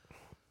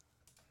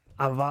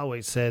 I've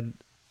always said,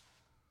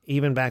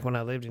 even back when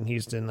I lived in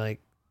Houston,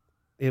 like,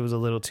 it was a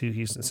little too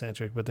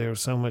Houston-centric, but there was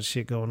so much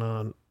shit going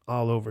on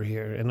all over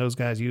here. And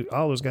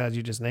all those guys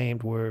you just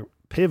named were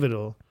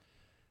pivotal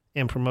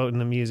in promoting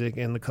the music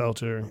and the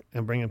culture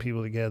and bringing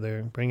people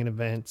together, bringing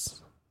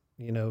events,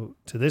 to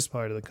this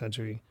part of the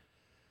country.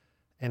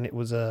 And it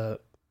was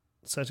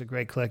such a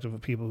great collective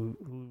of people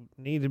who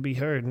need to be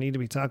heard, need to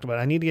be talked about.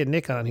 I need to get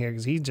Nick on here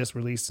because he just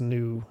released a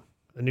new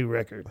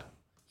record.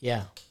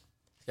 Yeah.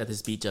 He's got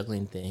this beat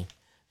juggling thing.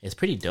 It's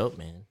pretty dope,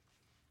 man.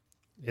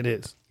 It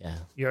is. Yeah.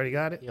 You already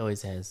got it? He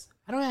always has.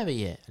 I don't have it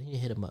yet. I need to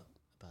hit him up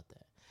about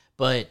that.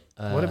 But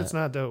what if it's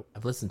not dope?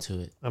 I've listened to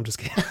it. I'm just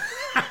kidding.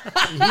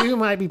 You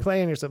might be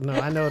playing yourself. No,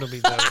 I know it'll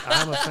be dope.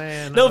 I'm a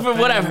fan. No, from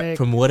what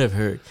I've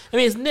heard. I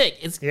mean, it's Nick.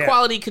 It's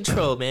quality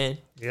control, man.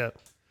 Yep.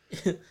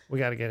 We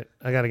gotta get it.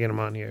 I gotta get him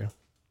on here.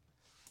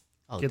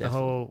 Oh, get definitely. the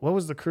whole. What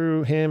was the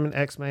crew? Him and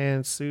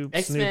X-Man, Soup,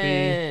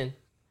 X-Man.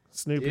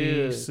 Snoopy,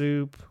 Dude.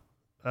 Soup,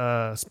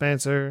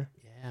 Spencer.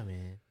 Yeah,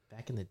 man.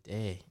 Back in the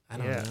day. I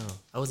don't Yeah. know.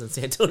 I was in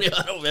San Antonio.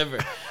 I don't remember.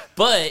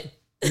 But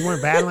You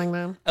weren't battling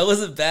them? I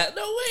wasn't bad.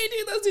 No way,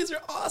 dude. Those dudes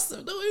are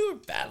awesome. No way we were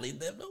battling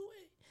them. No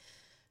way.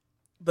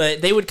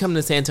 But they would come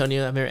to San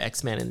Antonio. I remember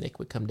X-Man and Nick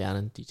would come down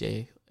and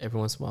DJ every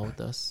once in a while with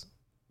us.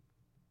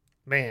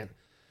 Man,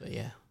 But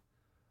yeah.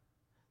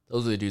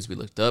 Those are the dudes we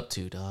looked up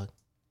to, dog.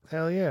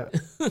 hell yeah.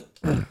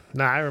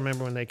 Nah, I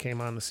remember when they came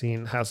on the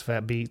scene, House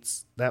Fat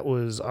Beats. That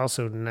was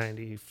also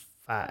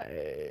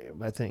 95,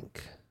 I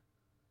think.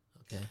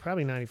 Okay.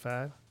 Probably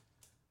 95.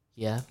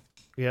 Yeah.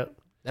 Yep.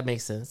 That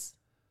makes sense.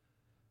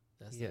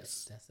 That's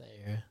Yes. That's that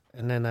era.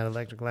 And then that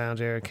Electric Lounge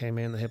era came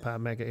in, the Hip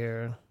Hop Mecca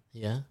era.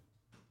 Yeah.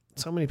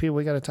 So many people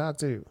we got to talk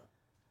to.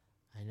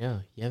 I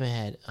know. You haven't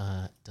had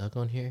Doug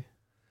on here?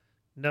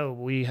 No,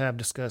 we have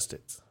discussed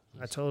it.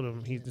 I told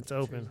him it's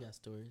open. He's got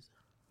stories.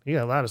 He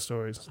got a lot of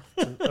stories.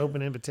 An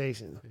open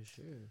invitation. For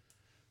sure.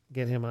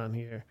 Get him on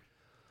here.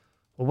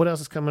 Well, what else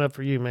is coming up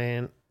for you,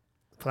 man?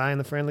 Fly in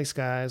the Friendly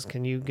Skies.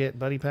 Can you get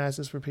buddy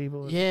passes for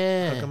people?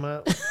 Yeah. Hook them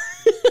up.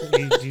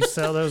 Do you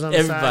sell those on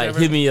the side?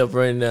 Everybody, hit me up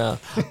right now.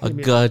 I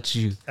got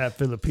you. At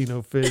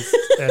Filipino Fist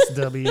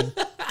SW.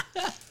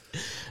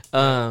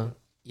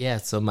 Yeah,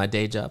 so my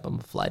day job, I'm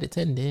a flight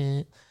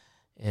attendant.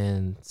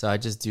 And so I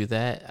just do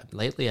that.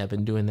 Lately, I've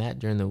been doing that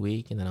during the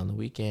week. And then on the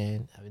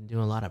weekend, I've been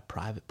doing a lot of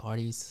private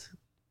parties.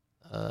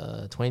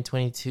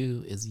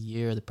 2022 is the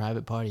year of the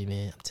private party,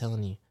 man. I'm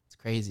telling you, it's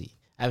crazy.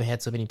 I haven't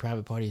had so many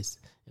private parties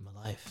in my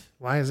life.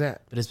 Why is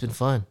that? But it's been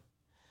fun.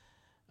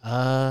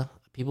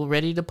 People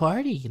ready to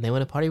party. And they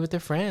want to party with their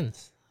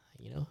friends.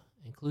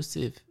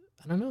 Inclusive.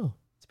 I don't know.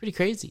 It's pretty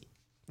crazy.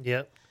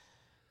 Yep.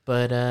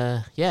 But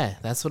yeah,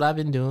 that's what I've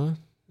been doing.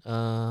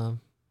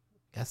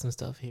 Got some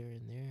stuff here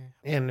and there.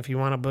 And if you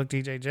want to book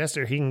DJ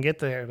Jester, he can get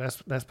there.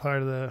 That's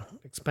part of the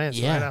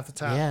expense right off the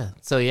top. Yeah.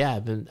 So yeah,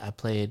 I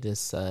played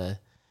this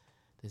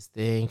this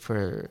thing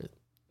for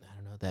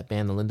that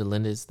band, the Linda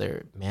Lindas,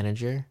 their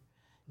manager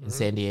in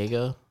San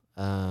Diego.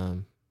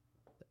 That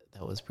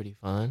was pretty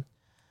fun.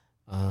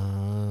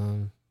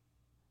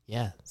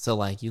 Yeah. So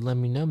like, you let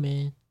me know,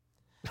 man.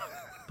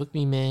 Book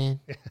me, man.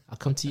 I'll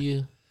come to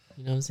you.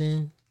 You know what I'm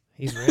saying?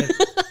 He's ready.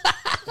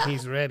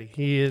 He's ready.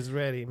 He is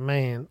ready.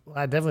 Man,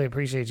 I definitely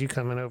appreciate you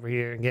coming over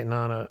here and getting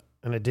on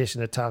an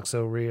edition of Talk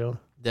So Real.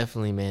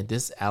 Definitely, man.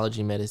 This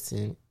allergy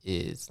medicine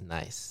is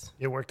nice.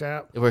 It worked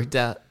out? It worked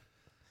out.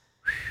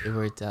 It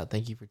worked out.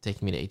 Thank you for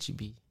taking me to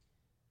HEB.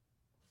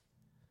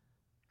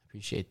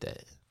 Appreciate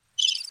that.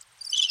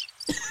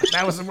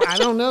 That was. I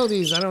don't know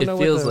these. I don't know. It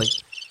feels like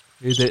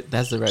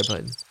that's the right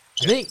button.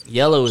 I think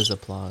yellow is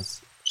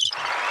applause.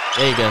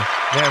 There you go.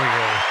 There we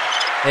go.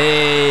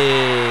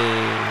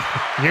 Hey.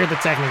 You're the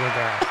technical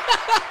guy.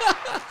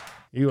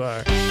 You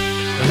are.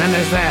 And then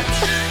there's that.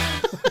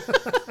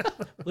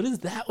 What is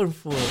that one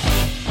for?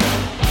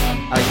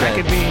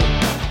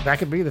 That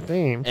could be the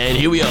theme. And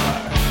here we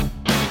are.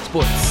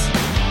 Sports.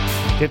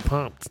 Get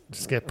pumped.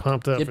 Just get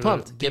pumped up. Get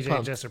pumped. The Get DJ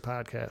pumped. Jester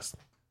podcast.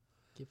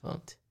 Get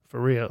pumped.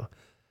 For real.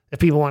 If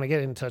people want to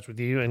get in touch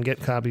with you and get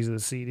copies of the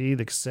CD,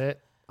 the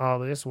cassette, all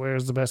this,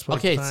 where's the best place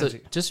Okay, to so find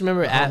you? just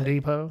remember Home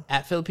Depot,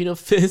 at Filipino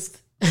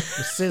Fist. the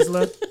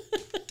Sizzler.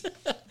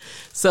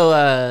 So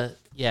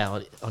yeah,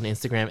 on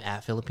Instagram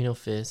at Filipino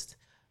Fist,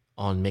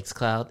 on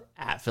Mixcloud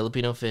at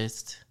Filipino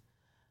Fist,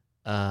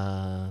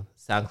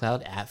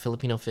 SoundCloud at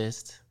Filipino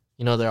Fist.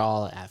 They're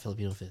all at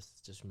Filipino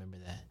Fist. Just remember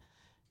that.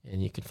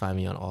 And you can find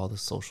me on all the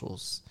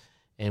socials.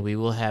 And we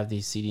will have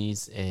these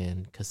CDs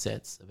and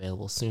cassettes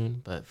available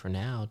soon. But for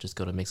now, just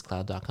go to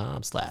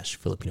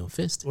mixcloud.com/Filipino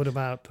Fist. What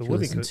about the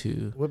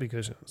whoopee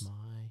cushions?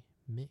 My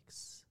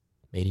mix.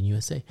 Made in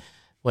USA.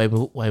 Why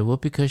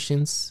whoopee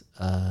cushions?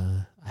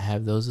 I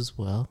have those as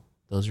well.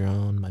 Those are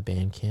on my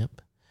Bandcamp.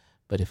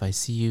 But if I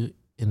see you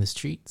in the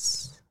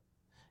streets,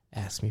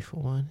 ask me for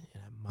one,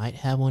 and I might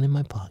have one in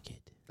my pocket.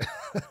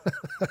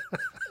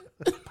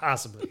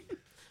 Possibly.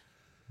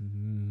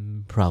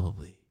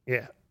 Probably.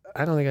 Yeah.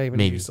 I don't think I even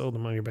knew Maybe. you sold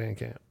them on your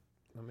Bandcamp.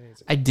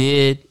 Amazing. I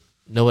did.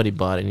 Nobody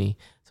bought any,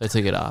 so I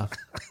took it off.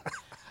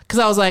 Because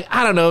I was like,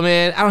 I don't know,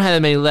 man. I don't have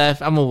that many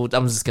left. I'm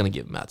just going to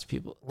give them out to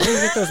people. Where do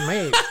you get those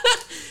made?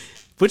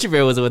 Butcher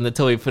Bear was the one that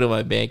told me to put on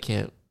my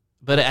Bandcamp.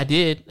 But I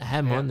did. I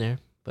had them on there,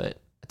 but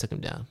I took them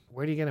down.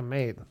 Where do you get them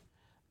made?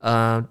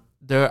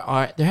 There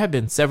have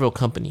been several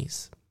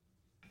companies,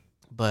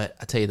 but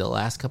I tell you, the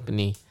last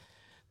company,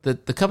 the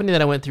company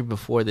that I went through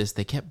before this,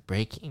 they kept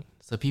breaking.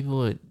 So people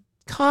would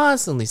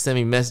constantly send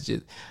me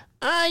messages.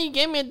 You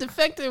gave me a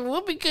defective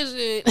whoopee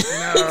cushion.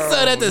 No, so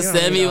I had to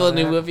send people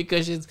new whoopee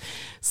cushions.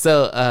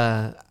 So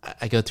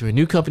I go through a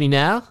new company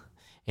now,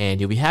 and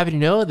you'll be happy to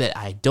know that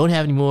I don't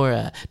have any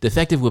more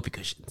defective whoopee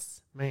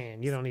cushions.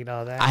 Man, you don't need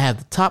all that. I have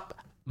the top.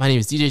 My name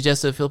is DJ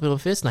Jester Filipino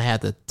Fist, and I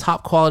have the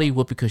top quality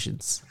whoopee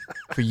cushions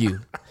for you.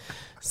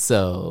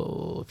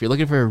 So if you're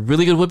looking for a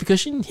really good whoopee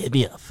cushion, hit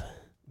me up.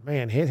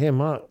 Man, hit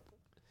him up.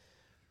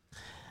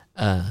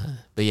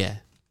 But yeah,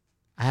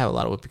 I have a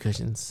lot of whoopee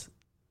cushions.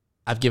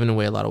 I've given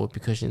away a lot of whoopee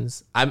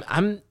cushions.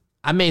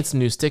 I made some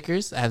new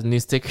stickers. I have new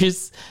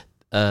stickers,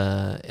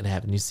 and I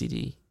have a new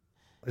CD.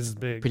 This is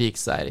big. Pretty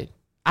excited.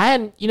 I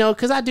hadn't,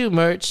 because I do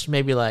merch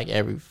maybe like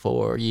every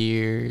 4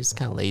 years.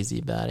 Kind of lazy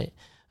about it.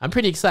 I'm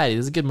pretty excited.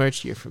 This is a good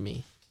merch year for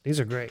me. These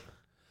are great.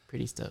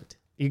 Pretty stoked.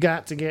 You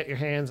got to get your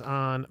hands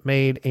on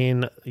Made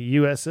in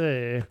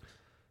USA.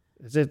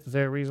 Is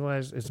there a reason why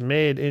it's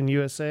Made in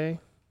USA?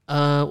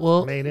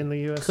 Well, Made in the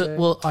USA.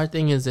 Well, our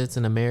thing is it's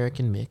an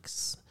American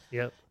mix.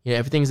 Yep. Yeah,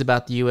 everything's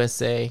about the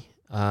USA.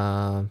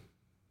 Good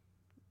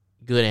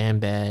and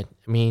bad.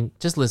 I mean,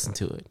 just listen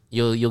to it.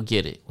 You'll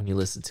get it when you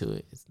listen to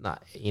it. It's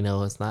not,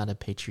 it's not a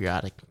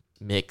patriotic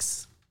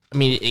mix. I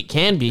mean, it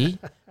can be.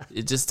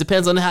 It just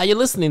depends on how you're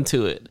listening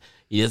to it.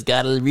 You just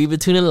gotta read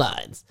between the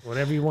lines.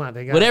 Whatever you want,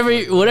 they got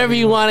whatever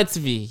you want it to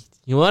be.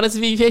 You want it to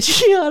be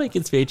patriotic,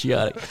 it's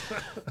patriotic.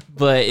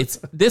 But it's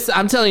this.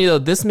 I'm telling you though,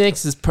 this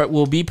mix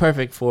will be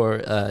perfect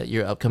for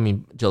your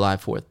upcoming July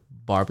 4th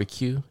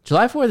barbecue.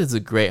 July 4th is a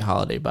great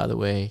holiday, by the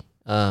way.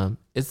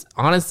 It's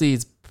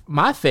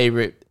my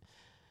favorite.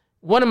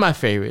 One of my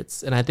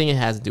favorites, and I think it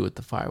has to do with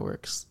the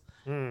fireworks.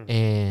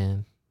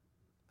 And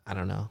I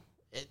don't know.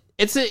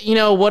 It's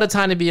what a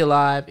time to be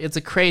alive. It's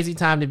a crazy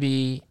time to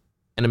be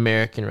an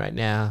American right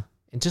now.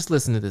 And just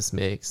listen to this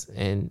mix,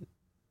 and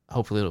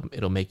hopefully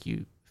it'll make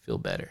you feel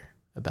better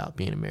about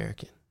being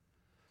American.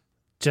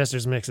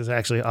 Jester's mix is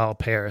actually all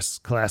Paris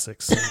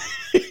classics.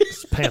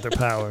 It's Panther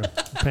Power,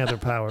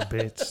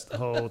 bitch. The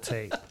whole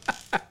tape.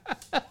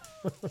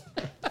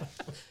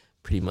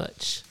 Pretty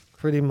much.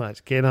 Pretty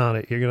much. Get on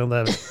it. You're going to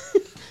love it.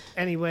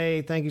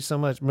 Anyway, thank you so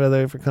much,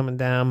 brother, for coming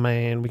down,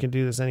 man. We can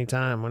do this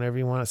anytime. Whenever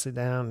you want to sit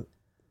down,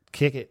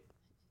 kick it.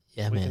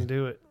 Yeah, we man. We can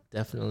do it.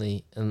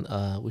 Definitely. And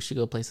we should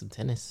go play some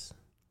tennis.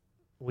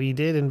 We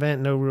did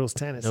invent no rules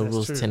tennis. No That's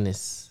rules true.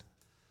 tennis.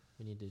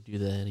 We need to do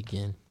that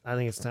again. I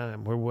think it's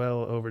time. We're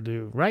well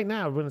overdue. Right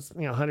now, when it's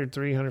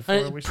 103,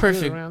 104, we should do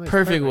it around this.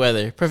 Perfect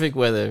weather. Perfect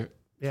weather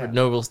for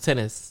no rules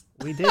tennis.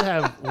 We did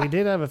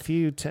have a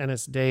few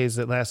tennis days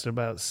that lasted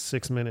about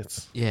 6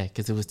 minutes. Yeah,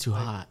 because it was too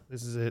hot.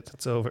 This is it.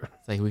 It's over.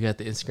 It's like, we got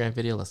the Instagram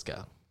video. Let's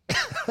go.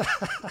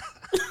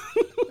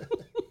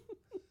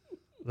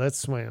 Let's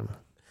swim.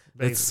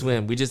 Basically. Let's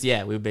swim.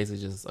 We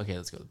basically just, okay,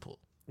 let's go to the pool.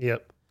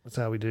 Yep. That's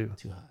how we do.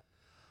 Too hot.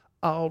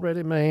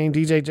 Already, man.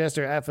 DJ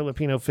Jester at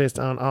Filipino Fist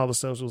on all the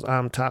socials.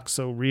 I'm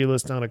Toxo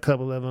Realist on a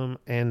couple of them.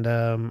 And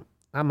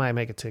I might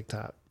make a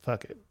TikTok.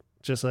 Fuck it.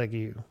 Just like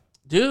you.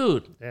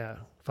 Dude. Yeah.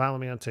 Follow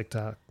me on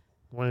TikTok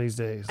one of these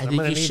days. I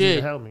think you should. You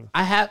to help me.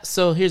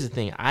 So here's the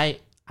thing. I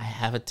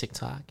have a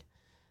TikTok,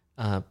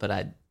 but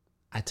I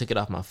took it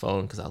off my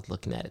phone because I was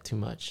looking at it too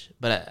much.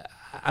 But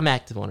I'm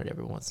active on it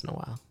every once in a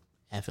while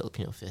at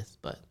Filipino Fist.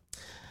 But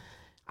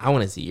I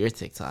want to see your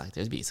TikTok.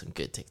 There's be some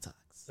good TikToks.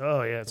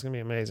 Oh, yeah. It's going to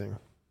be amazing.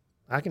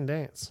 I can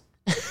dance.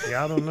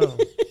 Y'all don't know.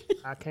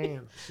 I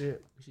can.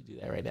 Shit. We should do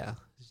that right now.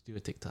 We should do a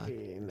TikTok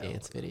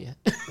dance video.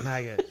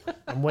 Not yet.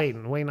 I'm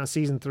waiting on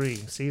season 3.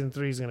 Season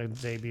 3 is going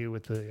to debut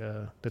with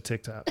the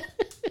TikTok.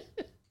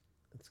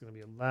 It's going to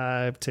be a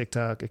live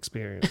TikTok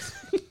experience.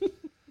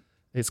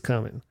 It's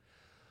coming.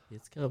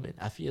 It's coming.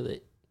 I feel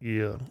it.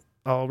 Yeah.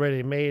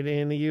 Already made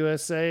in the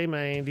USA,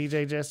 man.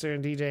 DJ Jester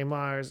and DJ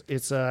Mars.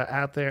 It's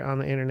out there on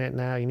the internet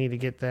now. You need to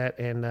get that.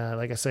 And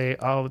like I say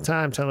all the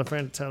time, tell a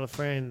friend to tell a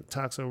friend.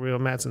 Toxo Real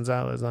Matt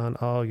Gonzalez on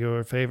all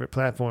your favorite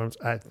platforms,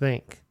 I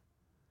think.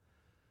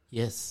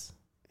 Yes.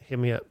 Hit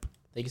me up.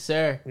 Thank you,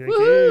 sir. Thank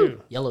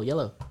you. Yellow.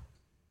 Yeah.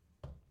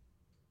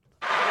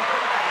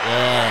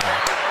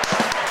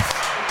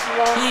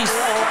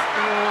 Peace.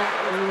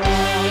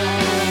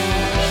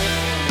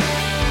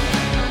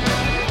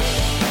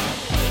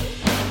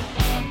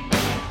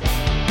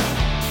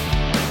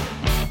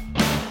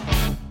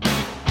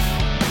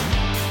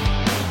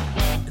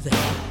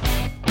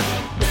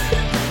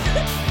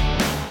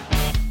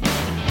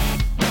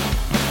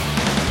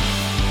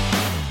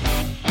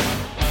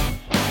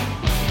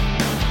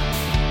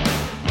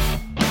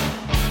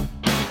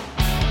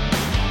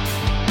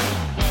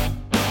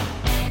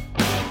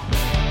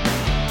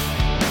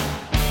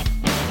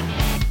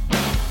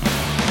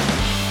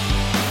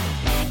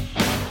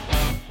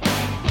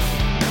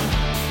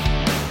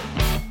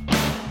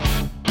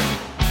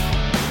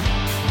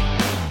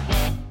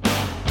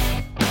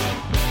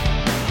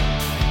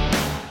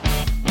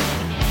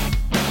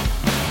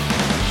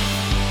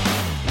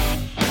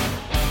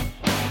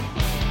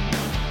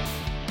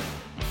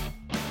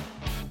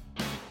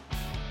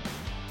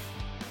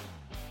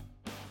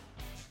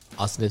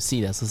 Austin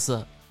FC, that's what's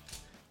up.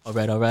 All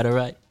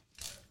right.